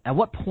people, at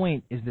what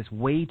point is this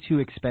way too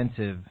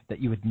expensive that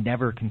you would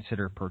never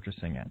consider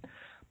purchasing it?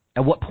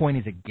 At what point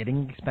is it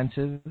getting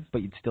expensive,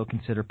 but you'd still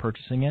consider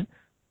purchasing it?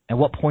 At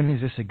what point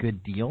is this a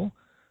good deal?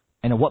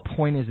 And at what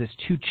point is this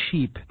too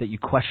cheap that you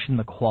question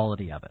the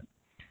quality of it?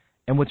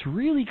 And what's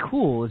really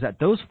cool is that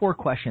those 4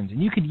 questions,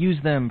 and you could use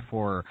them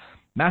for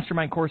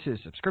mastermind courses,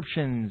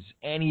 subscriptions,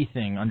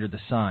 anything under the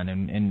sun,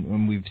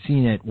 and we've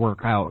seen it work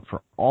out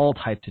for all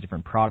types of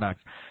different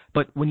products.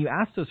 But when you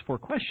ask those 4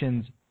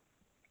 questions,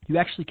 you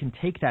actually can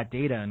take that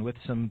data and with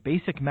some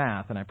basic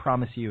math, and I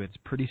promise you it's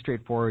pretty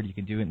straightforward, you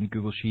can do it in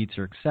Google Sheets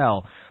or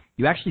Excel,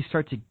 you actually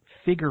start to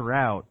figure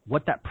out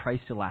what that price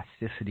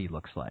elasticity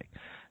looks like.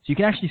 So you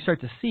can actually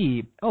start to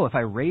see, if I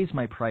raise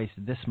my price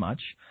this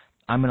much,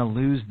 I'm going to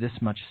lose this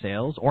much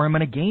sales, or I'm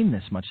going to gain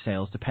this much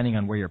sales, depending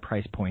on where your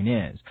price point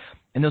is.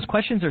 And those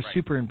questions are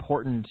super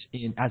important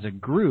as a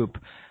group,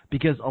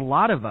 because a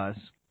lot of us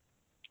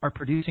are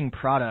producing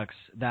products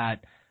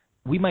that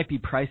we might be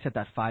priced at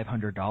that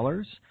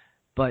 $500,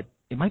 but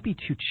it might be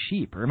too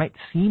cheap, or it might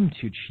seem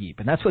too cheap.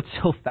 And that's what's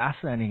so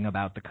fascinating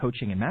about the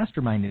coaching and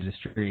mastermind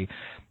industry,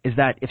 is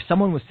that if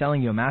someone was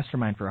selling you a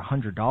mastermind for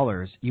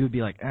 $100, you would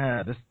be like,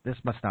 this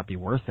must not be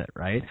worth it,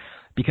 right?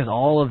 Because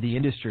all of the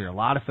industry, or a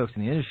lot of folks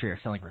in the industry, are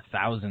selling for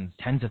thousands,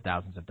 tens of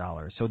thousands of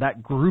dollars. So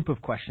that group of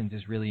questions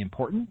is really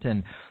important.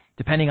 And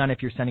depending on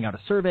if you're sending out a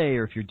survey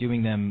or if you're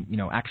doing them,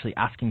 actually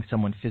asking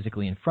someone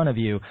physically in front of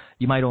you,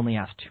 you might only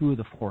ask 2 of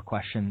the 4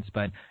 questions.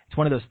 But it's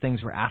one of those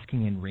things where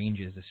asking in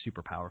ranges is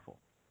super powerful.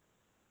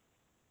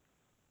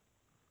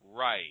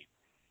 Right.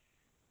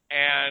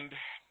 And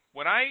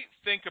when I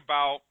think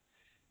about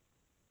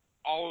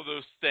all of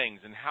those things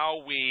and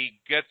how we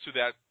get to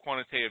that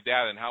quantitative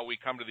data and how we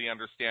come to the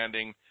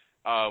understanding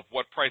of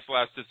what price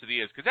elasticity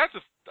is, because that's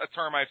a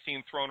term I've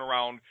seen thrown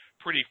around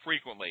pretty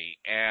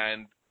frequently,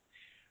 and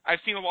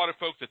I've seen a lot of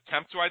folks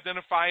attempt to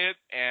identify it,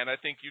 and I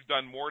think you've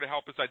done more to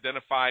help us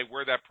identify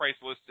where that price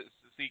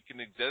elasticity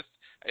can exist,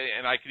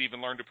 and I could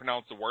even learn to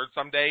pronounce the word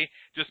someday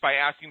just by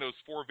asking those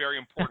 4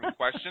 very important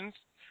questions.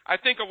 I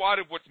think a lot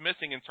of what's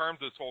missing in terms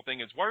of this whole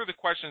thing is what are the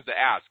questions to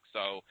ask.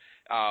 So,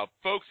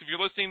 folks, if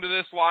you're listening to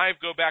this live,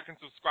 go back and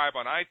subscribe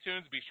on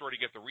iTunes. Be sure to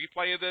get the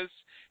replay of this,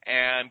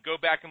 and go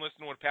back and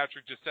listen to what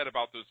Patrick just said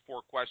about those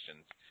 4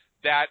 questions.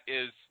 That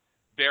is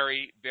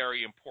very,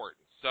 very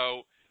important.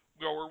 So,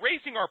 we're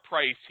raising our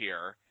price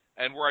here,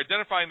 and we're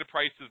identifying the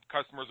prices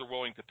customers are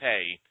willing to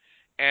pay.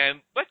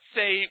 And let's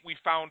say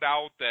we found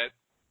out that,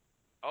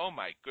 oh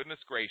my goodness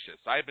gracious,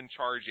 I've been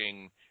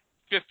charging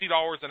 $50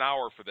 an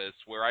hour for this,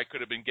 where I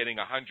could have been getting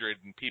 100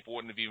 and people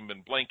wouldn't have even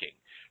been blinking.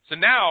 So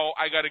now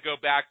I got to go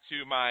back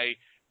to my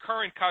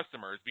current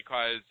customers,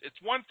 because it's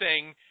one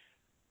thing,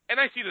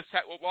 and I see this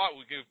a lot.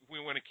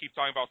 We want to keep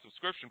talking about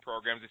subscription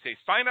programs. They say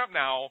sign up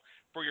now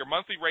for your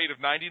monthly rate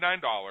of $99,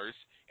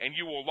 and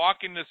you will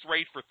lock in this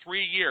rate for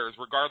 3 years,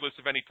 regardless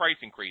of any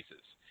price increases.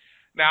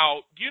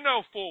 Now, you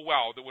know full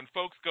well that when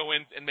folks go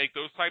in and make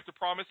those types of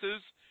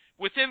promises,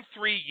 within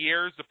 3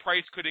 years the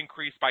price could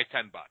increase by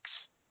 $10.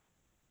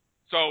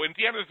 So at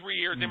the end of the 3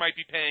 years, they might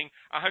be paying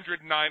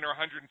 $109 or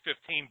 $115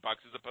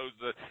 as opposed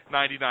to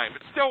 $99.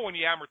 But still, when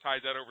you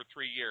amortize that over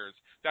 3 years,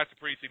 that's a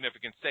pretty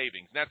significant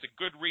savings. And that's a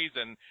good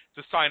reason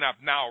to sign up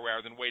now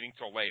rather than waiting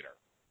till later.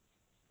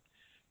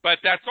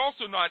 But that's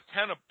also not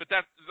tenable. But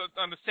that's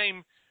on the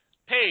same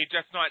page,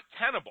 that's not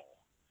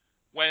tenable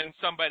when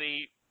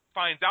somebody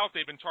finds out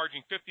they've been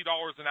charging $50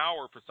 an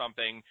hour for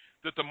something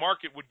that the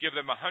market would give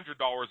them $100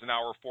 an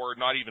hour for,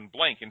 not even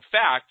blink. In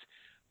fact,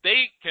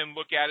 they can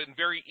look at it and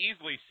very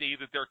easily see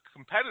that their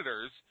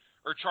competitors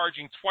are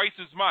charging twice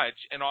as much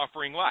and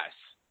offering less.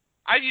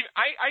 I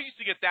used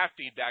to get that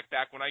feedback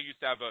back when I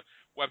used to have a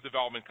web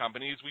development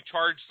company. We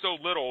charged so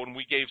little and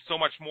we gave so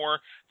much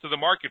more to the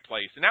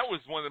marketplace, and that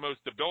was one of the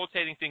most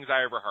debilitating things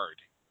I ever heard.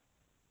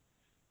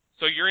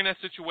 So you're in a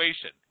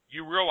situation.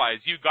 You realize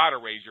you got to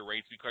raise your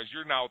rates because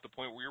you're now at the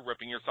point where you're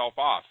ripping yourself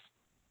off.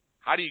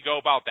 How do you go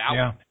about that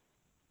one?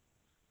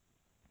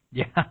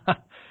 Yeah.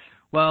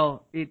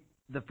 Well,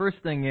 the first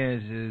thing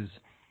is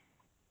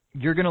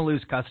you're going to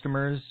lose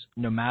customers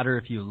no matter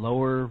if you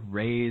lower,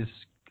 raise,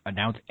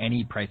 announce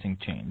any pricing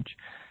change.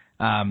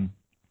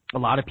 A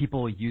lot of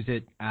people use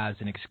it as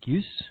an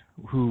excuse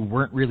who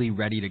weren't really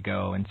ready to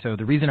go. And so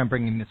the reason I'm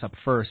bringing this up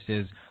first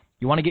is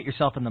you want to get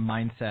yourself in the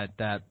mindset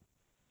that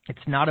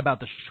it's not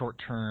about the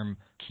short-term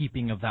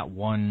keeping of that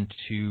 1,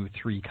 2,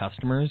 3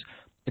 customers.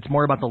 It's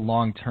more about the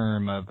long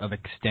term of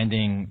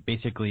extending,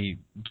 basically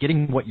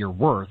getting what you're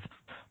worth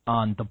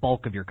on the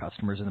bulk of your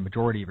customers and the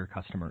majority of your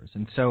customers.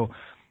 And so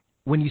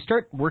when you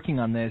start working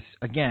on this,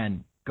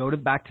 again,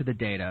 back to the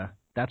data.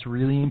 That's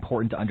really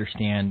important to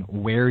understand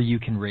where you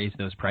can raise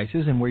those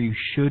prices and where you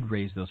should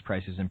raise those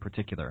prices in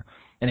particular.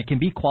 And it can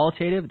be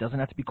qualitative. It doesn't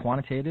have to be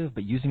quantitative,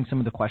 but using some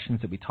of the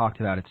questions that we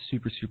talked about, it's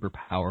super, super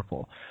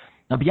powerful.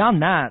 Now,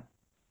 beyond that,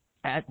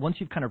 once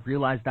you've kind of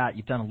realized that,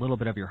 you've done a little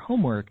bit of your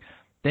homework,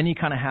 then you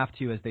kind of have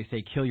to, as they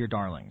say, kill your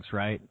darlings,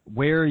 right?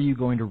 Where are you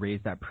going to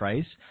raise that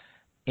price?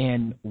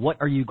 And what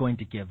are you going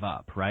to give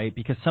up, right?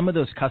 Because some of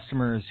those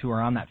customers who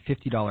are on that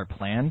 $50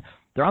 plan,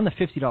 they're on the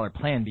 $50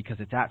 plan because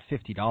it's at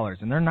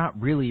 $50, and they're not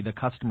really the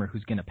customer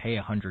who's going to pay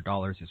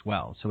 $100 as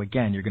well. So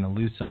again, you're going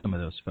to lose some of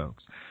those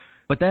folks.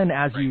 But then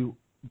as you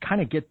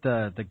kind of get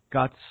the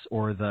guts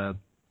or the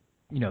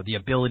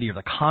ability or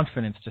the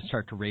confidence to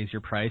start to raise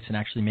your price and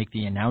actually make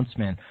the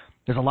announcement,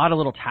 there's a lot of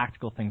little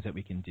tactical things that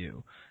we can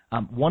do.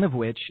 One of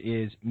which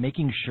is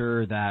making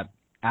sure that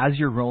as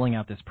you're rolling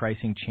out this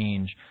pricing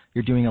change,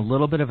 you're doing a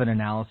little bit of an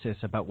analysis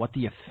about what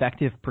the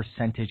effective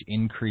percentage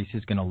increase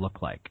is going to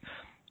look like.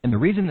 And the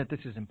reason that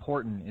this is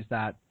important is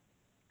that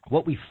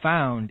what we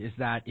found is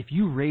that if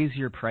you raise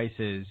your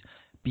prices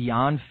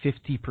beyond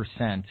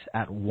 50%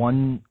 at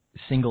one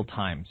single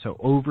time, so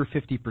over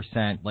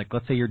 50%, like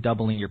let's say you're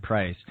doubling your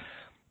price,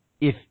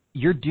 if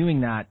you're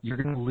doing that, you're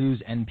going to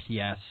lose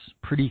NPS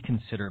pretty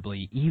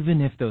considerably,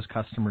 even if those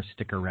customers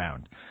stick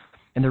around.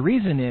 And the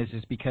reason is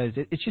because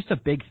it's just a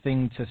big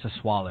thing to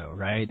swallow,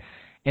 right?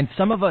 And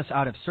some of us,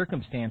 out of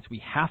circumstance,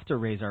 we have to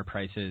raise our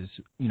prices,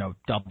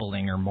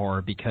 doubling or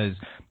more, because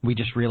we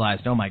just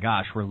realized, oh my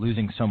gosh, we're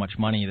losing so much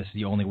money. This is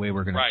the only way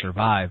we're going to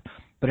survive.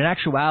 But in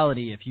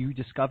actuality, if you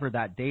discover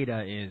that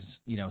data is,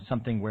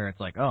 something where it's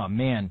like, oh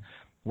man,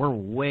 we're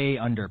way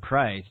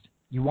underpriced,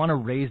 you want to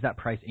raise that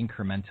price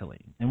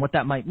incrementally. And what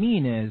that might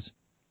mean is,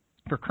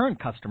 for current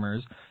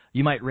customers,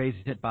 you might raise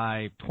it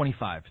by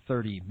 25,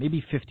 30,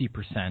 maybe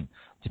 50%,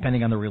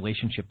 depending on the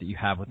relationship that you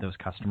have with those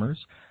customers.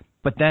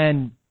 But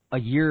then a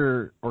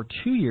year or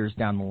 2 years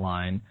down the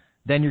line,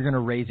 then you're going to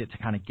raise it to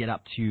kind of get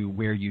up to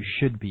where you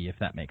should be, if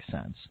that makes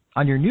sense.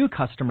 On your new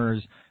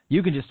customers,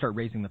 you can just start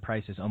raising the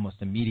prices almost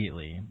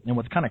immediately. And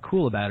what's kind of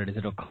cool about it is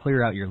it'll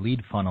clear out your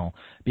lead funnel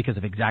because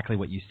of exactly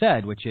what you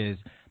said, which is,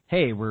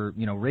 hey, we're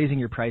raising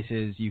your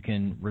prices. You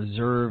can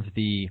reserve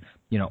the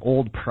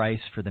old price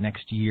for the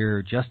next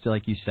year, just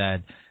like you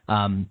said,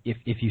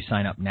 if you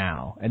sign up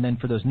now. And then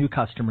for those new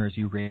customers,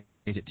 you raise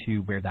it to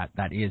where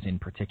that is in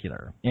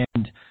particular.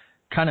 And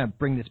kind of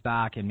bring this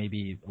back and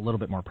maybe a little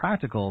bit more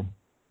practical,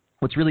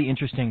 what's really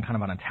interesting kind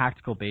of on a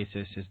tactical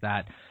basis is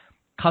that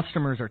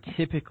customers are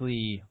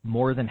typically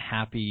more than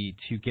happy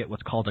to get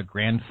what's called a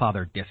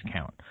grandfather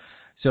discount.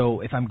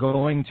 So if I'm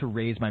going to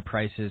raise my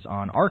prices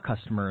on our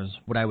customers,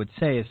 what I would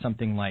say is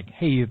something like,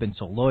 hey, you've been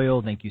so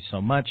loyal. Thank you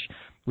so much.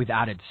 We've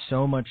added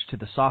so much to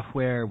the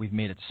software. We've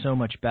made it so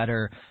much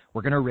better.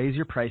 We're going to raise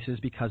your prices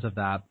because of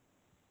that.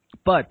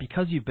 But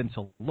because you've been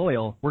so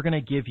loyal, we're going to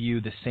give you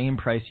the same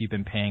price you've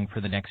been paying for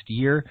the next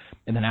year,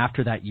 and then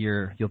after that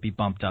year, you'll be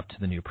bumped up to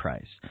the new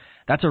price.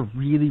 That's a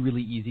really,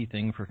 really easy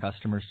thing for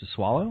customers to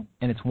swallow,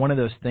 and it's one of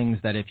those things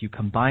that if you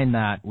combine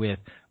that with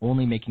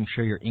only making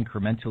sure you're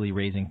incrementally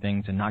raising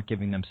things and not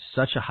giving them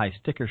such a high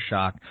sticker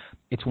shock,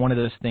 it's one of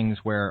those things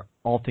where,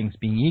 all things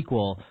being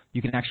equal,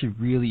 you can actually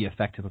really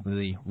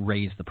effectively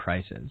raise the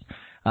prices.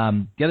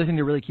 The other thing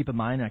to really keep in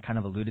mind, and I kind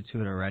of alluded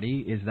to it already,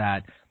 is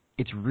that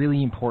it's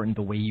really important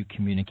the way you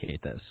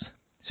communicate this.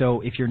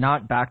 So if you're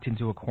not backed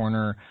into a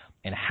corner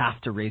and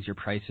have to raise your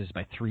prices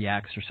by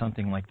 3x or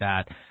something like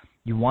that,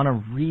 you want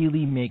to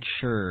really make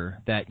sure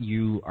that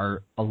you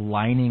are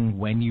aligning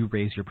when you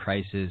raise your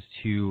prices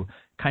to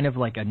kind of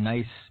like a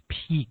nice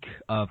peak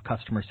of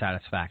customer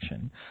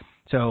satisfaction.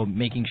 So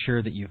making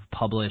sure that you've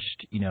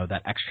published,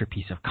 that extra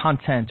piece of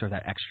content or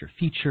that extra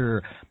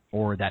feature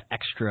or that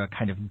extra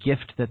kind of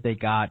gift that they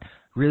got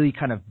really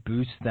kind of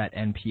boosts that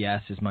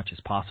NPS as much as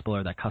possible,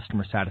 or that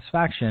customer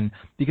satisfaction,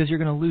 because you're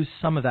going to lose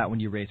some of that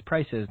when you raise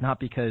prices, not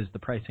because the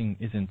pricing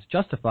isn't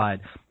justified,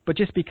 but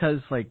just because,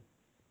 like,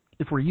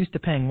 if we're used to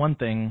paying one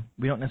thing,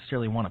 we don't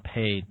necessarily want to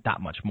pay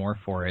that much more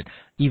for it,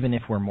 even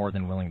if we're more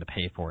than willing to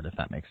pay for it, if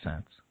that makes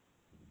sense.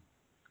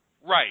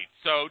 Right.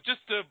 So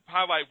just to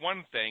highlight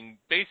one thing,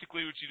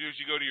 basically what you do is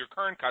you go to your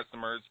current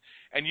customers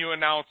and you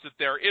announce that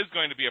there is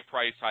going to be a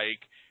price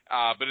hike,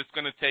 but it's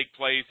going to take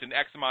place in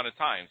X amount of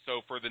time.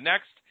 So for the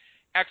next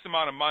X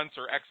amount of months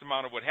or X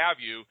amount of what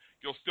have you,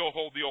 you'll still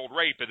hold the old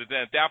rate, but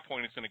then at that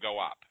point it's going to go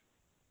up.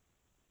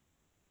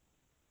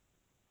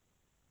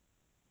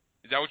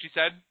 Is that what you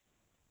said?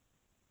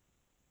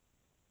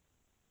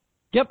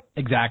 Yep,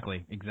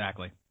 exactly.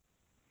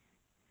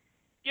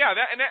 Yeah,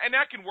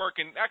 that can work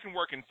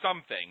in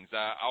some things.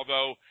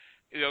 Although,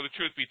 the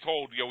truth be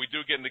told, we do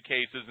get into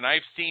cases, and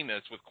I've seen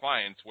this with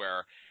clients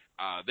where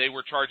they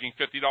were charging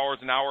 $50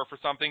 an hour for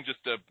something,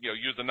 just to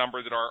use a number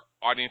that our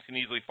audience can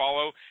easily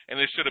follow, and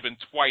it should have been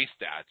twice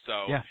that.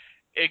 So yeah.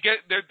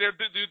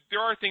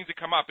 There are things that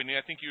come up, and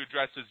I think you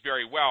addressed this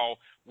very well,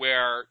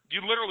 where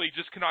you literally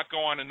just cannot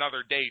go on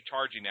another day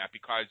charging that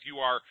because you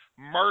are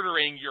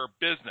murdering your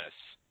business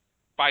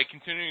by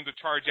continuing to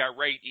charge that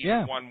rate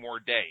even one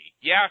more day.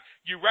 Yeah,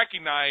 you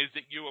recognize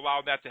that you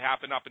allowed that to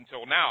happen up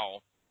until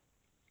now,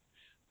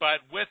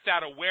 but with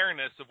that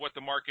awareness of what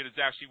the market is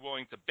actually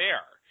willing to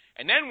bear.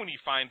 And then when you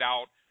find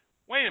out,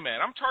 wait a minute,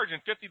 I'm charging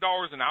 $50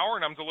 an hour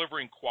and I'm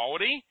delivering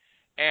quality,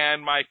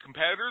 and my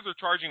competitors are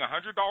charging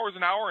 $100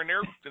 an hour and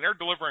they're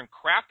delivering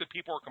crap that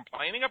people are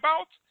complaining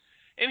about.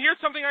 And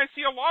here's something I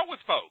see a lot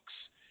with folks,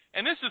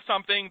 and this is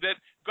something that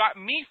got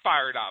me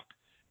fired up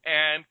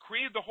and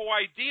created the whole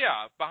idea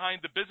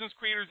behind the Business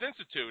Creators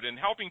Institute and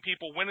helping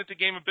people win at the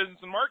game of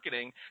business and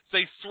marketing,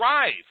 say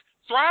thrive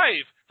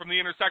from the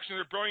intersection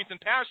of their brilliance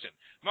and passion,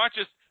 not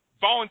just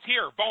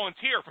volunteer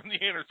from the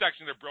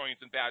intersection of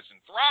brilliance and passion.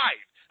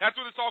 Thrive. That's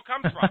where this all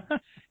comes from.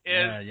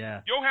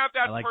 You'll have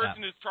that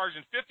person who's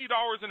charging $50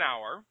 an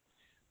hour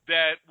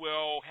that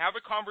will have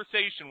a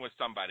conversation with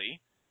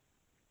somebody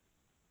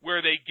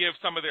where they give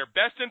some of their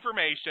best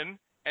information,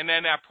 and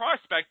then that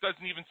prospect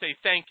doesn't even say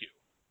thank you.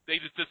 They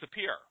just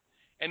disappear.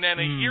 And then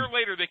a year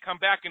later, they come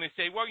back and they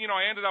say, well,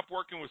 I ended up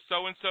working with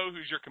so-and-so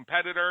who's your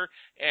competitor,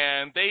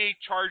 and they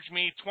charged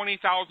me $20,000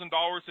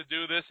 to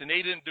do this, and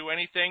they didn't do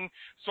anything.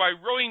 So I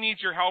really need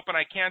your help, and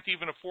I can't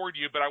even afford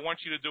you, but I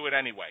want you to do it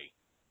anyway.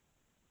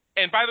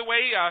 And by the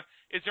way,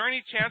 is there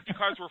any chance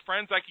because we're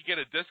friends I could get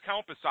a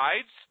discount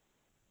besides?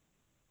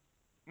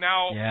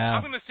 Now, Yeah,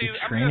 I'm going to say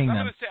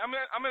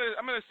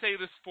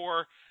this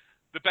for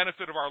the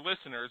benefit of our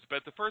listeners,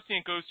 but the first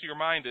thing that goes to your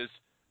mind is,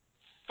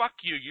 fuck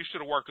you. You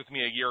should have worked with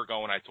me a year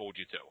ago when I told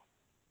you to,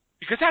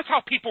 because that's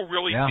how people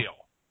really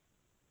feel.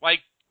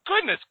 Like,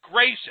 goodness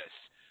gracious,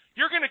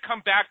 you're going to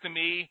come back to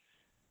me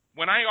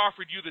when I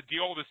offered you the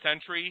deal of the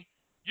century.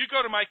 You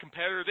go to my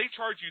competitor, they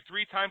charge you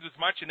 3 times as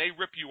much, and they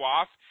rip you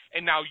off,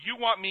 and now you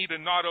want me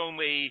to not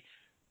only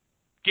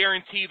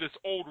guarantee this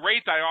old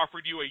rate that I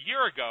offered you a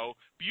year ago,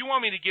 but you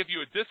want me to give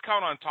you a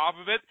discount on top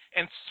of it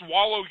and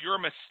swallow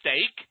your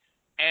mistake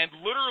and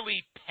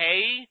literally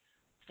pay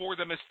for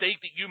the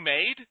mistake that you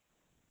made?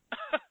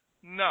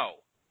 No.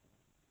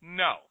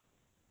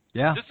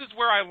 Yeah. This is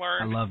where I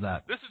learned. I love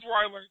that. This is where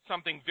I learned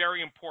something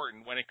very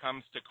important when it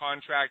comes to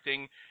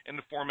contracting and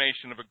the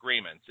formation of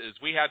agreements. Is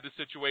we had the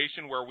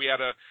situation where we had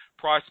a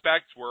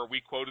prospect where we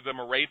quoted them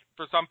a rate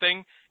for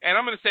something, and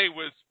I'm going to say it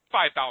was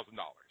 $5,000.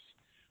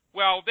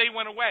 Well, they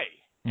went away,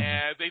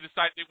 and they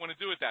decided they want to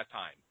do it that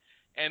time.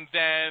 And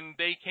then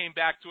they came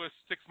back to us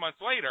 6 months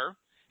later,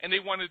 and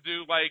they wanted to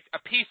do like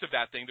a piece of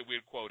that thing that we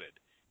had quoted.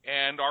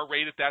 And our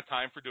rate at that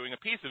time for doing a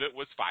piece of it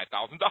was $5,000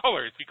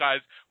 because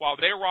while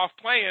they were off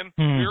playing,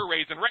 we were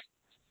raising rates.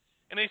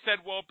 And they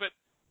said, well, but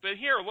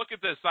here, look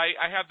at this.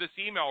 I have this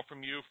email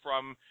from you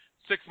from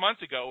 6 months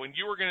ago, and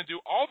you were going to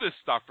do all this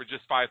stuff for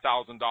just $5,000.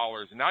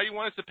 And now you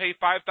want us to pay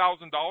 $5,000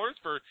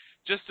 for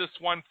just this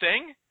one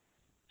thing?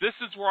 This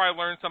is where I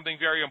learned something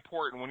very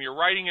important. When you're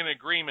writing an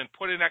agreement,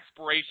 put an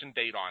expiration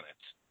date on it.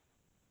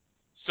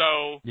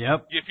 So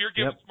if you're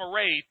giving them a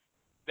rate,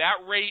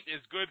 that rate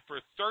is good for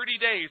 30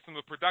 days from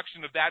the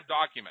production of that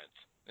document.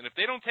 And if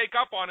they don't take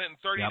up on it in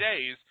 30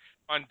 days,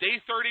 on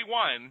day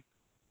 31,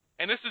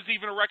 and this is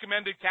even a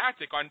recommended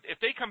tactic, if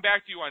they come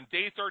back to you on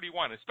day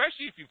 31,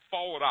 especially if you've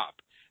followed up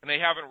and they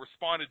haven't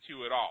responded to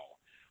you at all,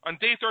 on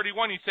day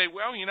 31 you say,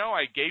 well,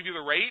 I gave you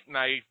the rate and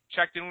I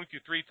checked in with you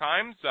 3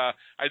 times.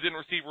 I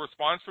didn't receive a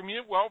response from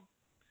you. Well,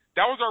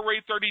 that was our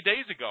rate 30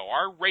 days ago.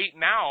 Our rate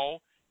now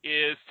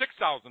is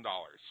 $6,000.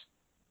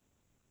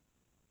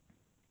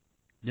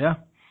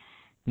 Yeah.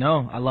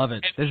 No, I love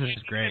it. This is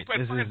great.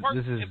 This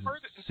is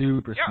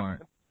super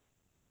smart.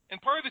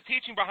 And part of the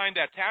teaching behind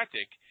that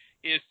tactic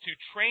is to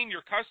train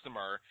your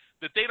customer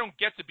that they don't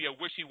get to be a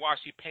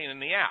wishy-washy pain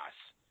in the ass.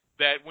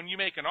 That when you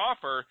make an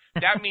offer,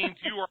 that means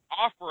you are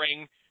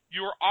offering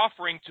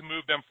to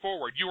move them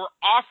forward. You are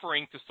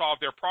offering to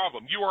solve their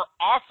problem. You are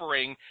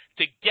offering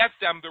to get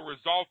them the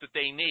result that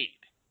they need.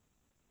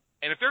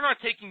 And if they're not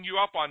taking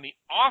you up on the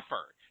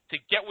offer to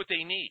get what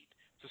they need,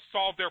 to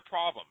solve their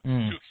problem,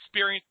 to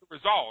experience the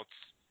results,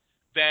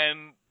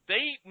 then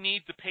they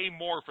need to pay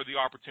more for the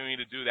opportunity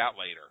to do that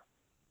later.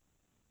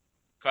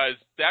 Because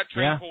that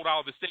train pulled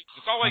out of the station.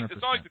 It's not like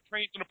the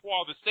train's going to pull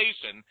out of the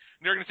station,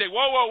 and they're going to say,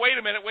 whoa, wait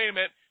a minute.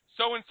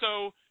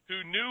 So-and-so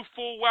who knew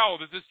full well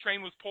that this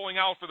train was pulling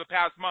out for the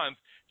past month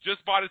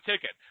just bought a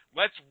ticket.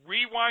 Let's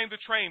rewind the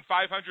train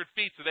 500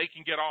 feet so they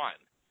can get on.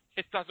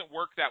 It doesn't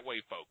work that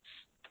way, folks.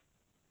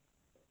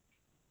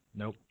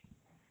 Nope.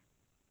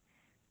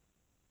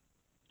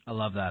 I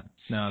love that.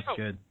 No, it's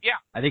good. Yeah.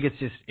 I think it's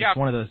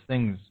one of those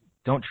things.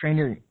 Don't train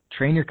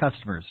your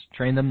customers.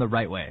 Train them the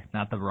right way,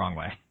 not the wrong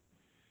way.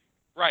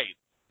 Right.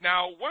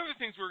 Now, one of the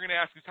things we're going to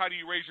ask is how do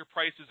you raise your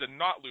prices and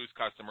not lose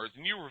customers?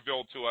 And you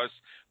revealed to us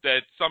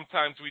that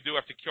sometimes we do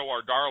have to kill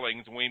our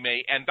darlings and we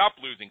may end up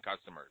losing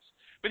customers.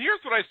 But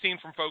here's what I've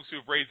seen from folks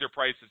who've raised their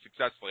prices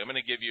successfully. I'm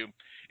going to give you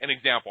an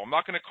example. I'm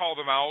not going to call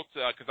them out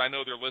because I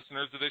know they're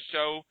listeners of this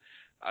show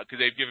because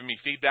they've given me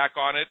feedback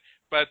on it.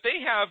 But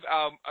they have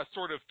a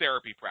sort of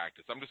therapy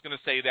practice. I'm just going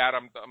to say that.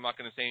 I'm not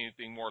going to say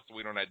anything more so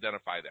we don't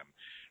identify them.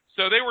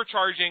 So they were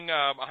charging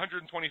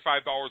 $125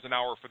 an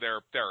hour for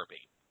their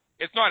therapy.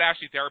 It's not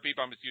actually therapy,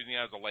 but I'm just using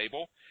it as a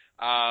label.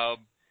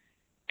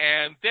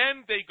 And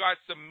then they got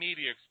some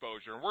media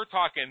exposure. And we're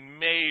talking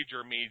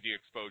major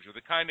media exposure, the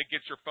kind that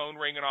gets your phone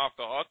ringing off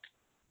the hook.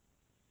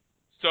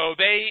 So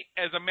they,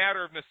 as a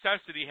matter of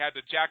necessity, had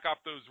to jack up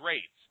those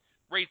rates.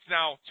 Rates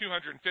now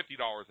 $250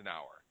 an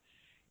hour.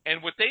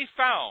 And what they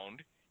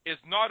found is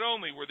not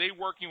only were they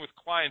working with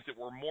clients that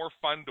were more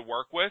fun to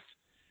work with,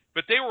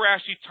 but they were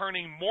actually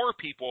turning more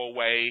people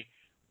away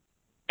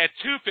at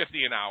 $250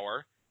 an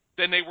hour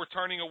than they were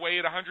turning away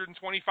at $125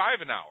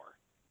 an hour.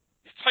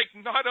 It's like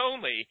not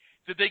only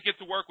did they get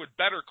to work with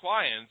better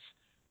clients,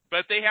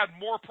 but they had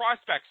more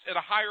prospects at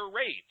a higher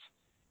rate,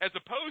 as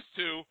opposed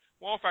to,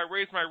 well, if I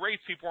raise my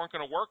rates, people aren't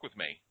going to work with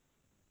me.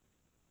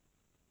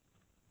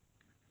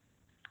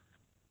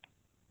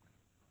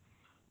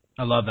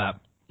 I love that.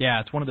 Yeah,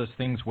 it's one of those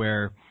things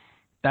where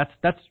that's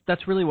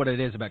really what it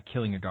is about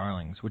killing your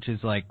darlings, which is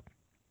like,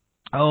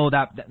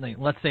 like,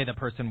 let's say the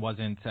person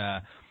wasn't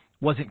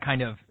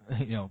kind of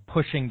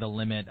pushing the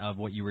limit of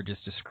what you were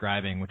just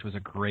describing, which was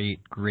a great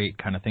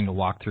kind of thing to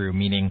walk through.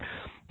 Meaning,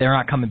 they're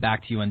not coming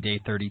back to you on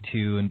day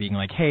 32 and being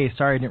like, hey,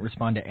 sorry I didn't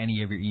respond to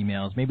any of your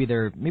emails. Maybe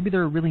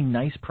they're a really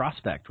nice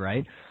prospect,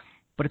 right?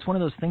 But it's one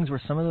of those things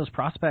where some of those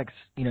prospects,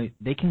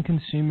 they can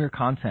consume your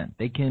content.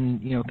 They can,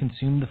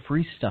 consume the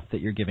free stuff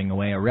that you're giving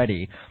away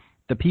already.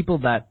 The people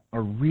that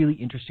are really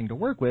interesting to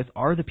work with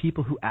are the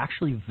people who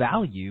actually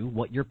value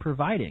what you're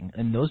providing,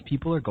 and those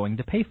people are going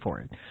to pay for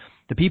it.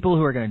 The people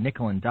who are going to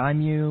nickel and dime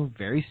you,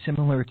 very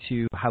similar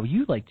to how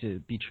you like to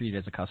be treated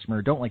as a customer,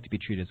 or don't like to be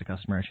treated as a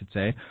customer, I should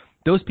say,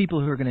 those people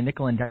who are going to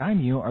nickel and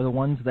dime you are the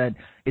ones that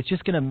it's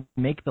just going to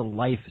make the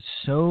life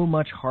so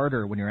much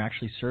harder when you're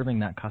actually serving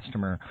that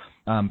customer,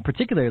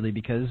 particularly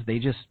because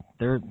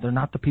they're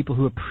not the people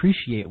who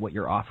appreciate what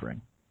you're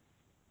offering.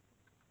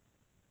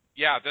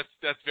 Yeah,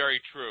 that's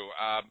very true.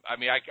 I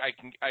mean, I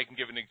can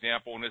give an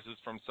example, and this is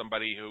from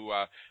somebody who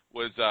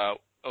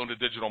owned a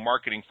digital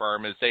marketing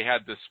firm. Is they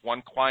had this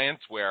one client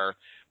where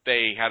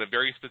they had a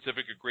very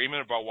specific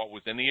agreement about what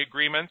was in the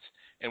agreement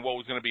and what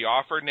was going to be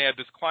offered, and they had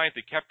this client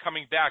that kept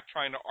coming back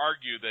trying to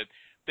argue that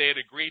they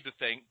had agreed to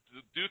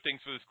do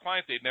things for this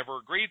client they'd never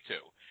agreed to,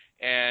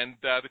 and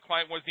the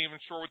client wasn't even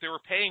sure what they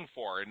were paying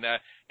for, and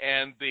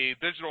the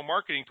digital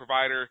marketing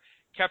provider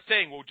kept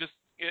saying, well,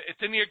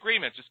 it's in the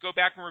agreement. Just go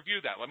back and review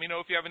that. Let me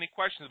know if you have any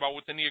questions about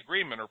what's in the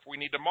agreement or if we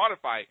need to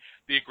modify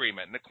the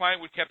agreement. And the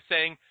client would kept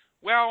saying,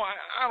 well,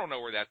 I don't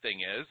know where that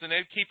thing is. And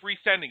they'd keep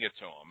resending it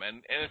to them,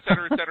 and et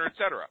cetera, et cetera, et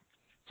cetera.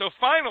 So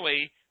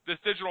finally, this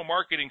digital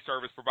marketing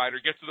service provider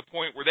gets to the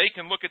point where they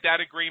can look at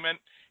that agreement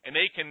and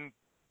they can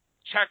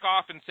check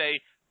off and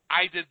say,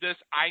 I did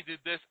this, I did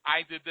this,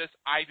 I did this,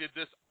 I did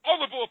this. All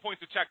the bullet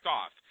points are checked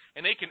off.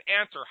 And they can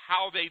answer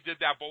how they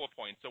did that bullet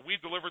point. So we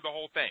delivered the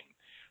whole thing.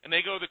 And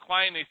they go to the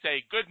client and they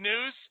say, good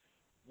news,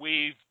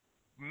 we've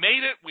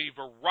made it, we've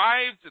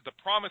arrived at the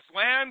promised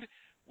land,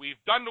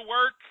 we've done the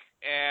work,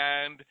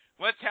 and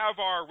let's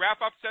have our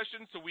wrap-up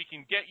session so we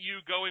can get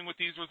you going with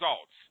these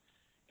results.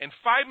 And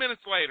 5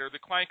 minutes later, the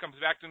client comes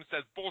back to them and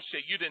says,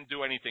 bullshit, you didn't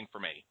do anything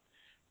for me.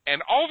 And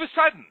all of a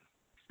sudden,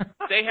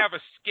 they have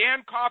a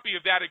scanned copy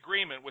of that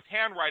agreement with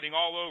handwriting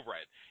all over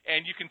it.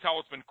 And you can tell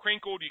it's been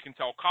crinkled, you can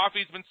tell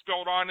coffee's been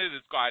spilled on it,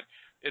 it's got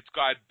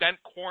bent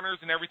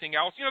corners and everything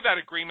else. You know that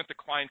agreement the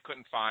client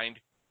couldn't find?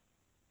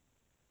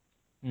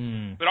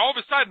 But all of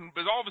a sudden,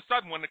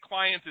 when the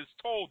client is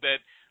told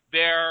that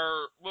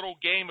their little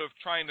game of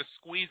trying to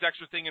squeeze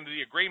extra thing into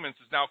the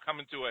agreements is now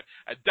coming to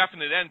a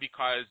definite end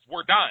because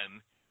we're done,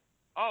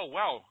 oh,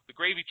 well, the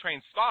gravy train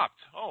stopped.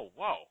 Oh,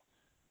 whoa.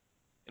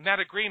 And that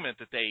agreement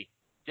that they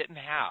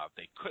didn't have,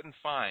 they couldn't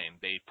find,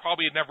 they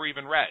probably had never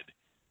even read,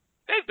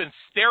 they've been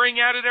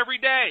staring at it every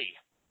day.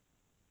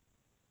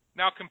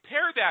 Now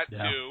compare that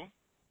to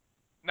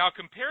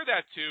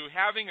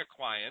having a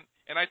client,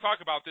 and I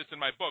talk about this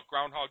in my book,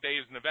 Groundhog Day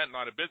is an Event,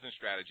 Not a Business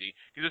Strategy,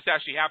 because this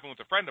actually happened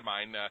with a friend of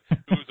mine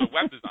who's a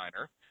web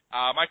designer.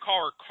 I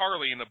call her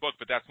Carly in the book,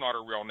 but that's not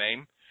her real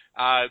name.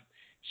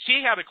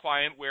 She had a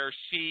client where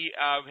she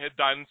had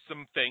done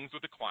some things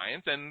with the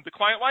client, and the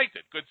client liked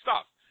it. Good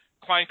stuff.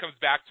 Client comes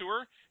back to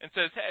her and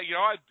says, hey,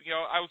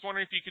 I was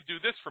wondering if you could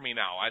do this for me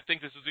now. I think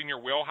this is in your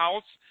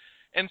wheelhouse.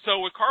 And so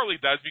what Carly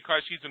does,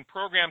 because she's been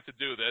programmed to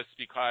do this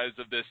because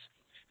of this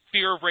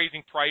fear of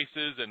raising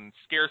prices and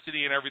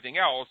scarcity and everything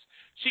else,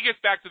 she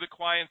gets back to the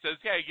client and says,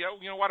 hey, you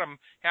know what,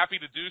 I'm happy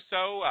to do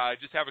so. I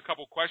just have a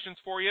couple questions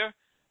for you.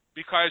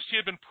 Because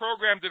she had been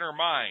programmed in her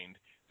mind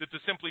that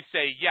to simply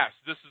say, yes,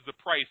 this is the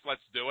price,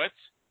 let's do it,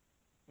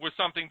 was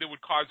something that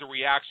would cause a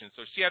reaction.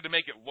 So she had to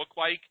make it look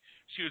like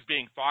she was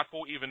being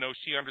thoughtful, even though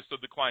she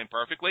understood the client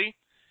perfectly.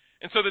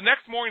 And so the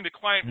next morning, the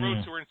client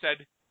wrote to her and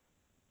said,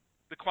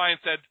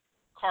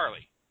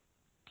 Carly,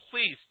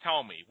 please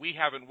tell me we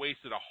haven't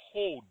wasted a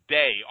whole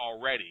day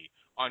already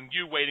on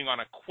you waiting on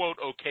a quote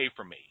okay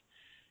from me.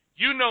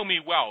 You know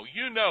me well.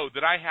 You know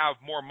that I have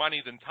more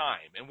money than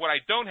time. And what I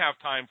don't have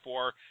time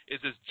for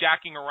is this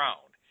jacking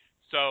around.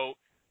 So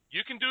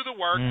you can do the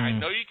work. I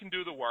know you can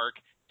do the work.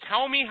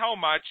 Tell me how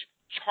much.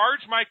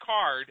 Charge my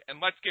card,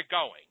 and let's get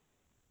going.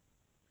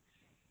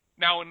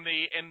 Now, in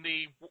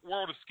the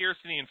world of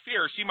scarcity and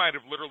fear, she might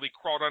have literally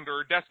crawled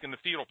under her desk in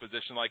the fetal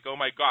position like, oh,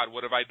 my God,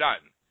 what have I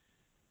done?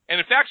 And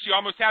in fact, she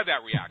almost had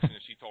that reaction,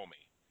 as she told me.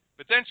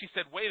 But then she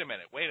said, wait a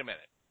minute.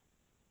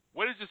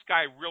 What is this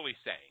guy really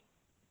saying?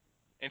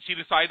 And she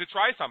decided to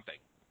try something.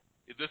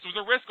 This was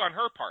a risk on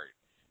her part.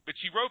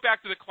 But she wrote back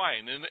to the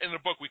client. In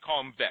the book, we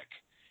call him Vic.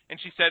 And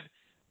she said,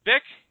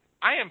 Vic,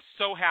 I am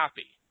so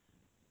happy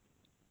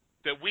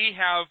that we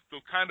have the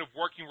kind of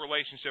working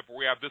relationship where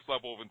we have this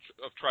level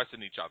of trust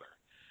in each other.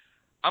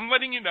 I'm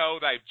letting you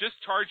know that I've just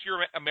charged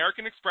your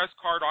American Express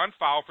card on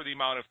file for the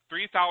amount of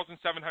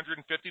 $3,750.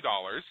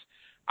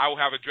 I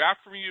will have a draft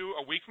from you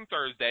a week from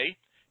Thursday.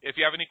 If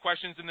you have any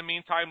questions in the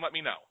meantime, let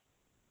me know.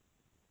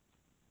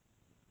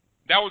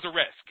 That was a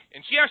risk.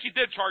 And she actually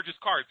did charge his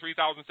card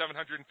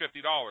 $3,750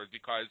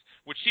 because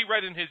what she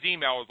read in his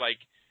email was like,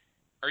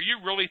 are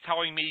you really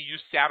telling me you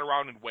sat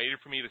around and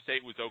waited for me to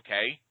say it was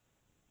okay?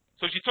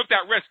 So she took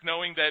that risk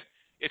knowing that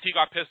if he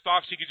got pissed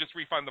off, she could just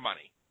refund the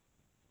money.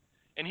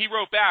 And he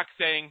wrote back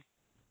saying,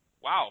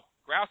 wow,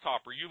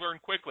 Grasshopper, you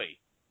learn quickly.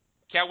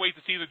 Can't wait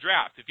to see the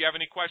draft. If you have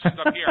any questions,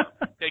 I'm here.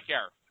 Take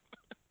care.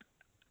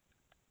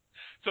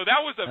 So that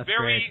was a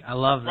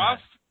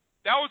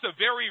that was a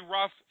very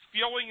rough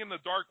feeling in the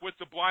dark with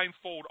the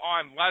blindfold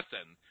on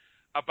lesson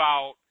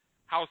about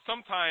how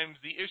sometimes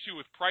the issue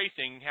with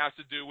pricing has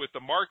to do with the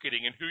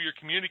marketing and who you're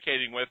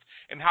communicating with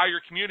and how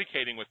you're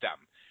communicating with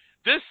them.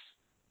 This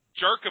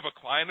jerk of a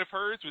client of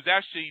hers was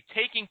actually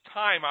taking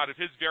time out of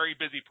his very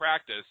busy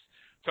practice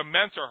to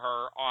mentor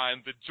her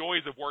on the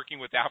joys of working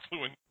with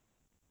affluent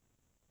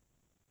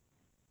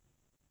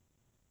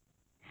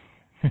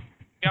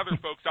other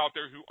folks out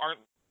there who aren't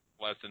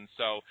lessons.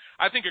 So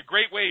I think a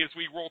great way as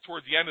we roll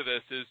towards the end of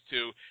this is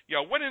to,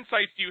 what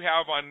insights do you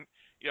have on,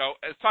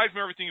 aside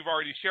from everything you've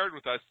already shared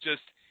with us,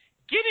 just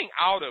getting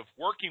out of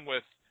working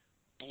with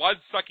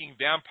blood-sucking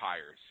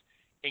vampires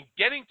and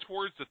getting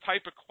towards the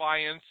type of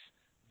clients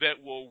that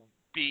will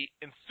be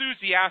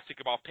enthusiastic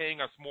about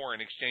paying us more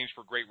in exchange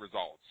for great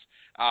results.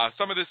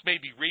 Some of this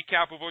may be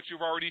recap of what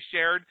you've already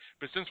shared,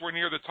 but since we're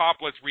near the top,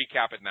 let's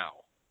recap it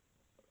now.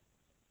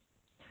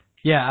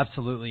 Yeah,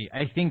 absolutely.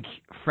 I think,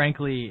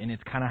 frankly, and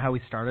it's kind of how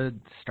we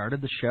started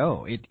the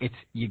show.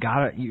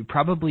 You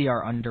probably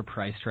are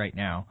underpriced right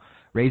now.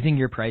 Raising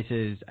your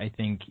prices, I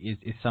think, is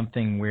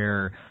something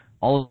where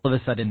all of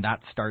a sudden that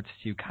starts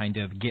to kind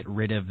of get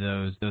rid of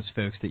those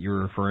folks that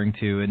you're referring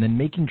to, and then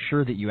making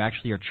sure that you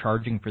actually are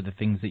charging for the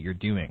things that you're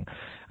doing.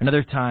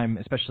 Another time,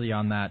 especially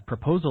on that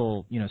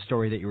proposal,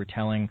 story that you were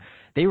telling,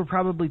 they were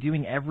probably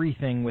doing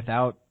everything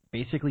without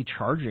basically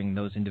charging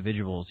those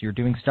individuals. You're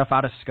doing stuff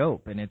out of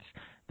scope, and it's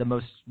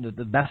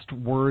the best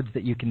words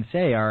that you can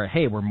say are,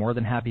 hey, we're more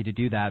than happy to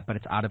do that, but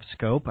it's out of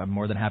scope. I'm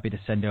more than happy to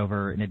send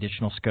over an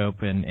additional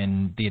scope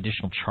and the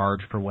additional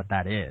charge for what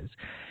that is.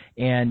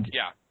 And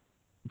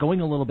going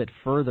a little bit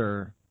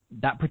further,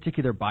 that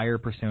particular buyer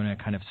persona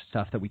kind of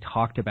stuff that we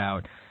talked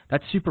about,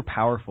 that's super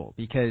powerful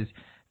because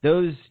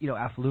those,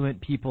 affluent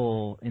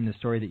people in the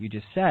story that you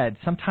just said,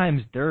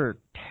 sometimes they're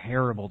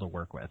terrible to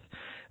work with.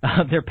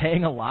 They're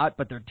paying a lot,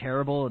 but they're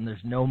terrible, and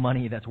there's no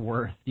money that's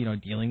worth,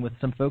 dealing with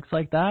some folks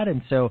like that.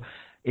 And so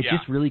it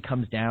just really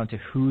comes down to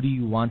who do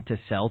you want to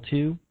sell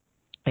to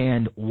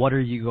and what are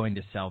you going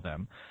to sell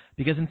them?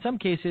 Because in some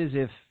cases,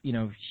 if,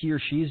 he or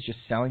she is just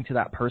selling to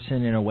that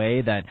person in a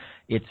way that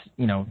it's,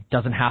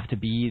 doesn't have to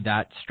be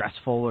that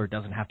stressful or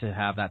doesn't have to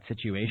have that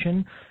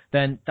situation,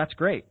 then that's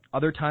great.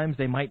 Other times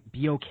they might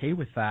be okay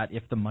with that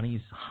if the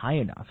money's high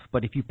enough.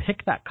 But if you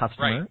pick that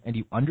customer and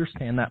you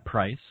understand that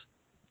price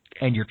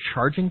and you're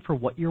charging for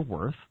what you're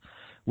worth,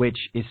 which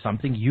is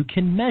something you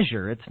can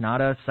measure. It's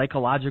not a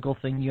psychological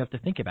thing you have to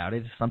think about.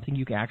 It's something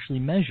you can actually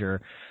measure.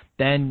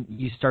 Then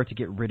you start to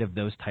get rid of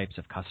those types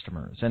of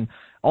customers. And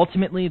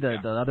ultimately, the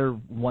other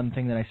one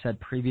thing that I said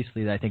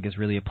previously that I think is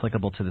really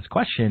applicable to this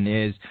question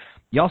is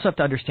you also have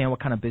to understand what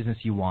kind of business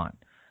you want.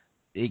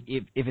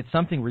 If it's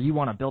something where you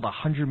want to build a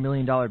 $100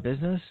 million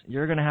business,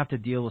 you're going to have to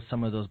deal with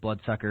some of those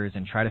bloodsuckers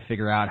and try to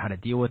figure out how to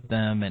deal with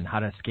them and how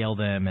to scale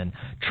them and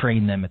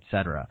train them,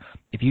 etc.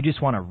 If you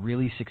just want a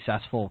really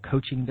successful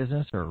coaching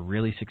business or a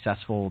really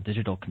successful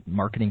digital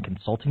marketing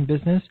consulting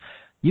business,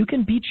 you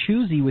can be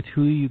choosy with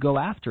who you go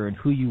after and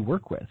who you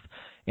work with.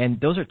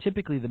 And those are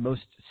typically the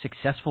most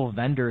successful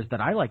vendors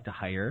that I like to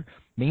hire,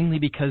 mainly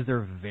because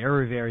they're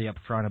very, very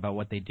upfront about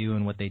what they do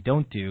and what they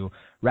don't do,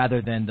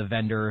 rather than the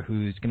vendor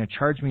who's going to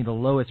charge me the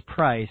lowest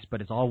price, but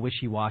it's all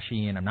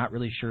wishy-washy, and I'm not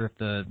really sure if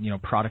the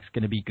product's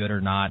going to be good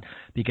or not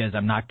because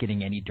I'm not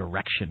getting any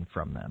direction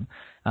from them.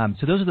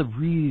 So those are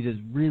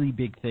the really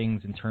big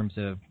things in terms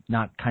of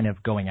not kind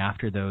of going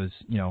after those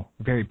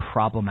very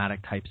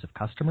problematic types of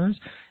customers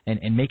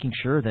and making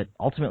sure that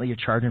ultimately you're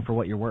charging for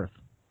what you're worth.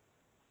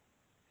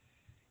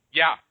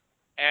 Yeah,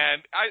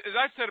 and as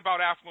I said about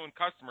affluent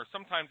customers,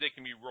 sometimes they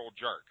can be real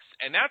jerks,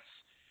 and that's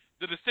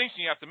the distinction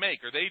you have to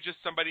make. Are they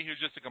just somebody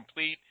who's just a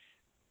complete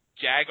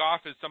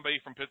jag-off, as somebody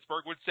from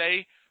Pittsburgh would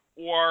say,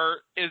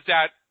 or is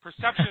that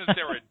perception that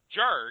they're a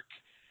jerk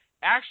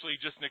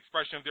actually just an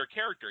expression of their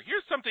character?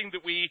 Here's something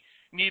that we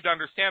need to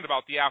understand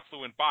about the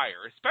affluent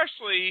buyer,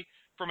 especially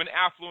from an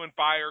affluent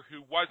buyer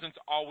who wasn't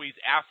always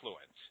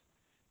affluent,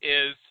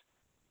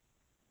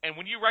 and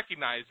when you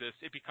recognize this,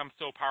 it becomes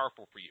so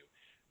powerful for you.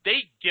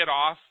 They get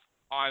off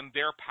on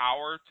their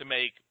power to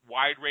make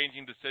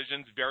wide-ranging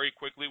decisions very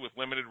quickly with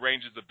limited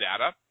ranges of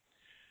data.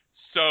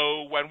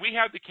 So when we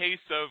had the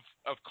case of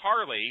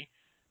Carly,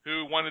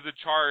 who wanted to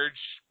charge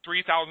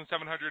 $3,750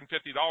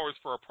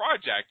 for a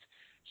project,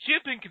 she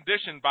had been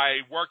conditioned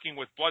by working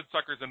with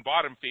bloodsuckers and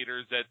bottom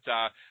feeders that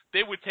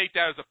they would take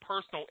that as a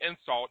personal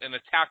insult and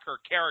attack her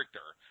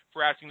character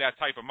for asking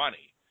that type of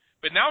money.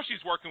 But now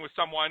she's working with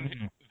someone,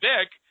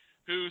 Vic,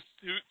 who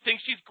thinks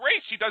she's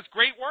great. She does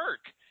great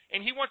work. And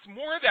he wants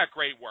more of that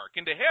great work.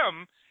 And to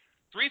him,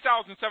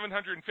 $3,750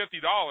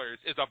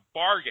 is a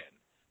bargain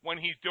when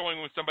he's dealing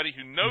with somebody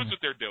who knows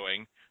what they're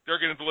doing. They're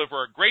going to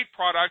deliver a great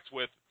product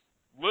with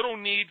little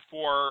need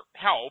for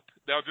help.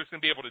 They're just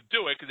going to be able to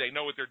do it because they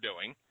know what they're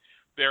doing.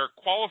 They're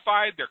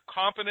qualified, they're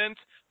competent,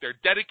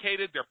 they're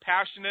dedicated, they're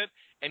passionate,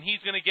 and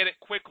he's going to get it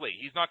quickly.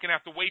 He's not going to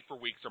have to wait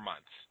for weeks or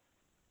months.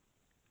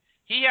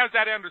 He has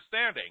that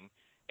understanding,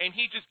 and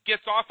he just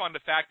gets off on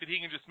the fact that he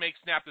can just make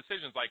snap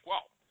decisions like,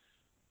 well,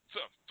 so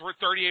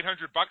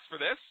 $3,800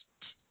 for this?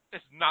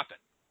 It's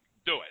nothing.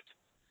 Do it.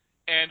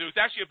 And it was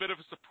actually a bit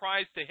of a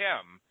surprise to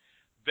him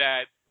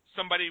that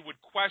somebody would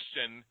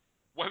question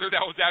whether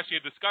that was actually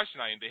a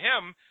discussion item. To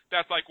him,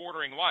 that's like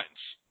ordering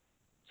lunch.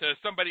 To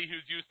somebody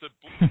who's used to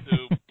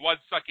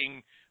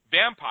blood-sucking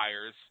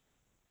vampires,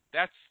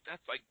 that's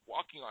like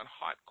walking on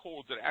hot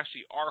coals that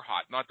actually are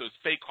hot, not those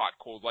fake hot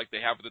coals like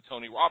they have at the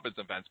Tony Robbins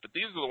events. But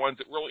these are the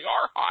ones that really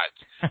are hot,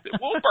 that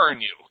will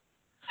burn you.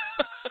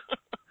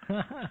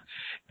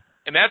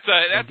 And that's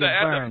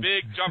a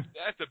big jump.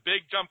 That's a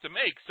big jump to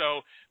make. So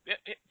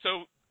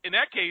in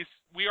that case,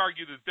 we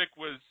argue that Vic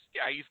was,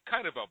 he's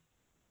kind of a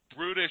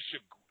brutish,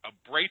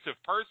 abrasive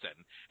person,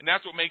 and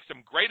that's what makes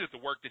him great at the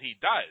work that he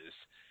does.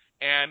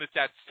 And it's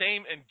that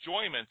same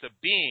enjoyment of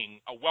being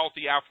a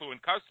wealthy,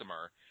 affluent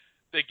customer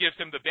that gives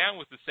him the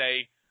bandwidth to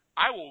say,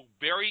 I will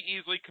very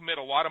easily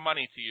commit a lot of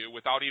money to you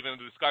without even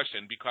a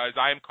discussion because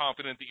I am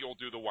confident that you'll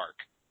do the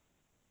work.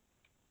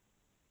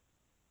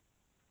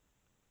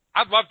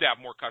 I'd love to have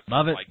more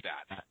customers like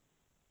that.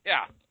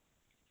 Yeah.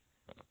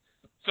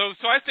 So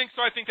I think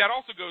that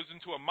also goes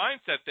into a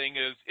mindset thing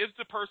is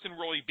the person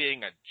really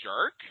being a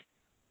jerk,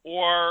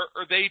 or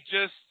are they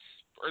just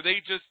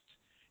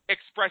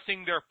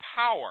expressing their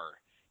power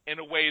in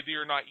a way that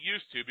you're not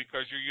used to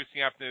because you're used to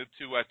having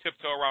to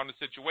tiptoe around the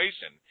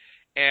situation.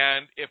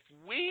 And if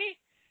we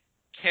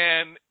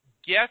can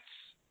get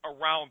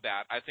around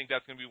that, I think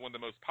that's going to be one of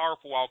the most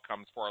powerful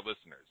outcomes for our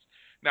listeners.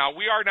 Now,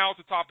 we are now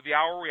at the top of the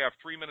hour. We have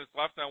 3 minutes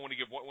left, and I want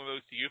to give one of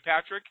those to you,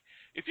 Patrick.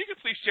 If you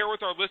could please share with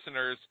our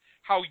listeners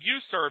how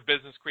you serve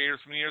business creators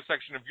from the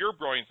intersection of your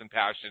brilliance and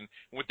passion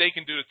and what they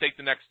can do to take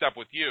the next step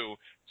with you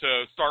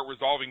to start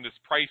resolving this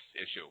price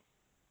issue.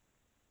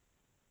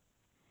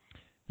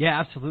 Yeah,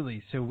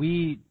 absolutely. So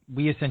we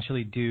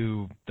essentially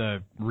do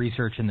the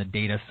research and the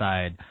data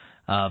side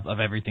of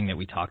everything that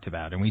we talked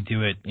about, and we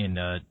do it in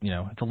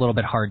it's a little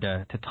bit hard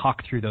to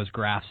talk through those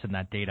graphs and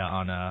that data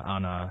on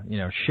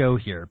a show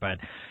here, but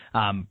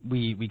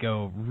we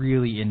go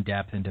really in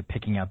depth into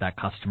picking out that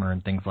customer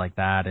and things like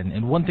that.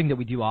 And one thing that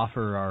we do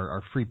offer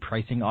are free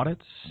pricing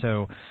audits.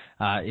 So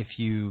if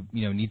you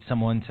need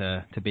someone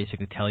to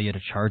basically tell you to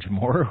charge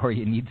more, or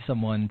you need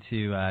someone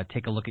to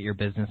take a look at your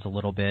business a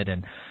little bit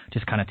and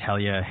just kind of tell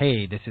you,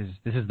 hey, this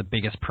is the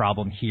biggest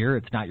problem here.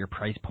 It's not your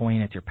price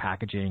point, it's your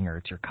packaging, or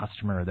it's your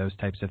customer, or those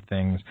types of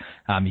things.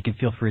 You can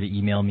feel free to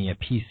email me at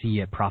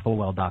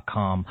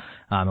pc@profitwell.com,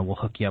 and we'll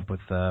hook you up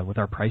with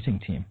our pricing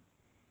team.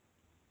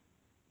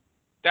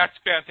 That's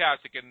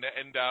fantastic. And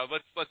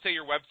let's say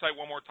your website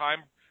one more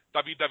time,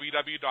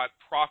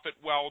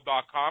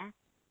 www.profitwell.com.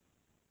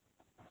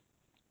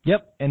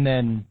 Yep, and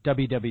then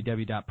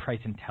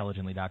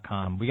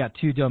www.priceintelligently.com. We got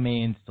 2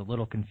 domains. It's a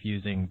little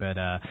confusing, but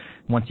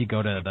once you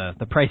go to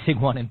the pricing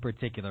one in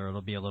particular,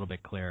 it'll be a little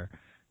bit clearer.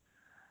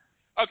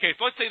 Okay,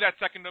 so let's say that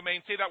second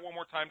domain. Say that one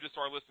more time just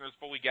so our listeners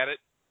fully get it.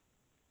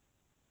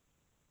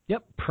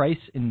 Yep,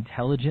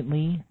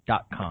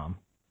 priceintelligently.com.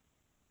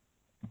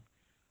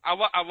 I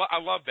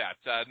love that.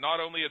 Not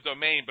only a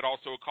domain, but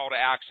also a call to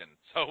action.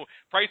 So,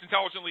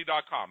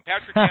 priceintelligently.com.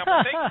 Patrick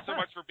Campbell, thank you so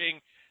much for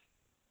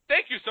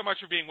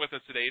being with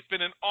us today. It's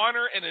been an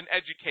honor and an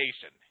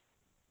education.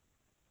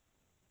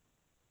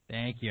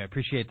 Thank you. I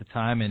appreciate the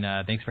time, and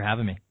thanks for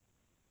having me.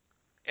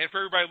 And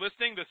for everybody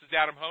listening, this is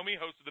Adam Homey,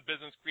 host of the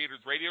Business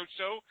Creators Radio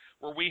Show,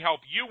 where we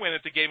help you win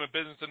at the game of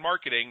business and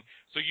marketing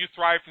so you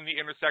thrive from the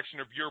intersection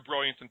of your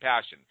brilliance and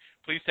passion.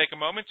 Please take a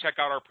moment, check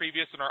out our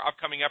previous and our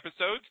upcoming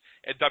episodes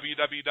at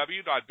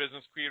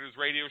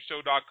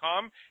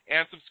www.businesscreatorsradioshow.com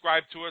and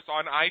subscribe to us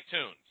on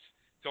iTunes.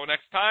 Till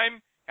next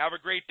time, have a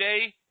great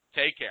day.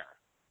 Take care.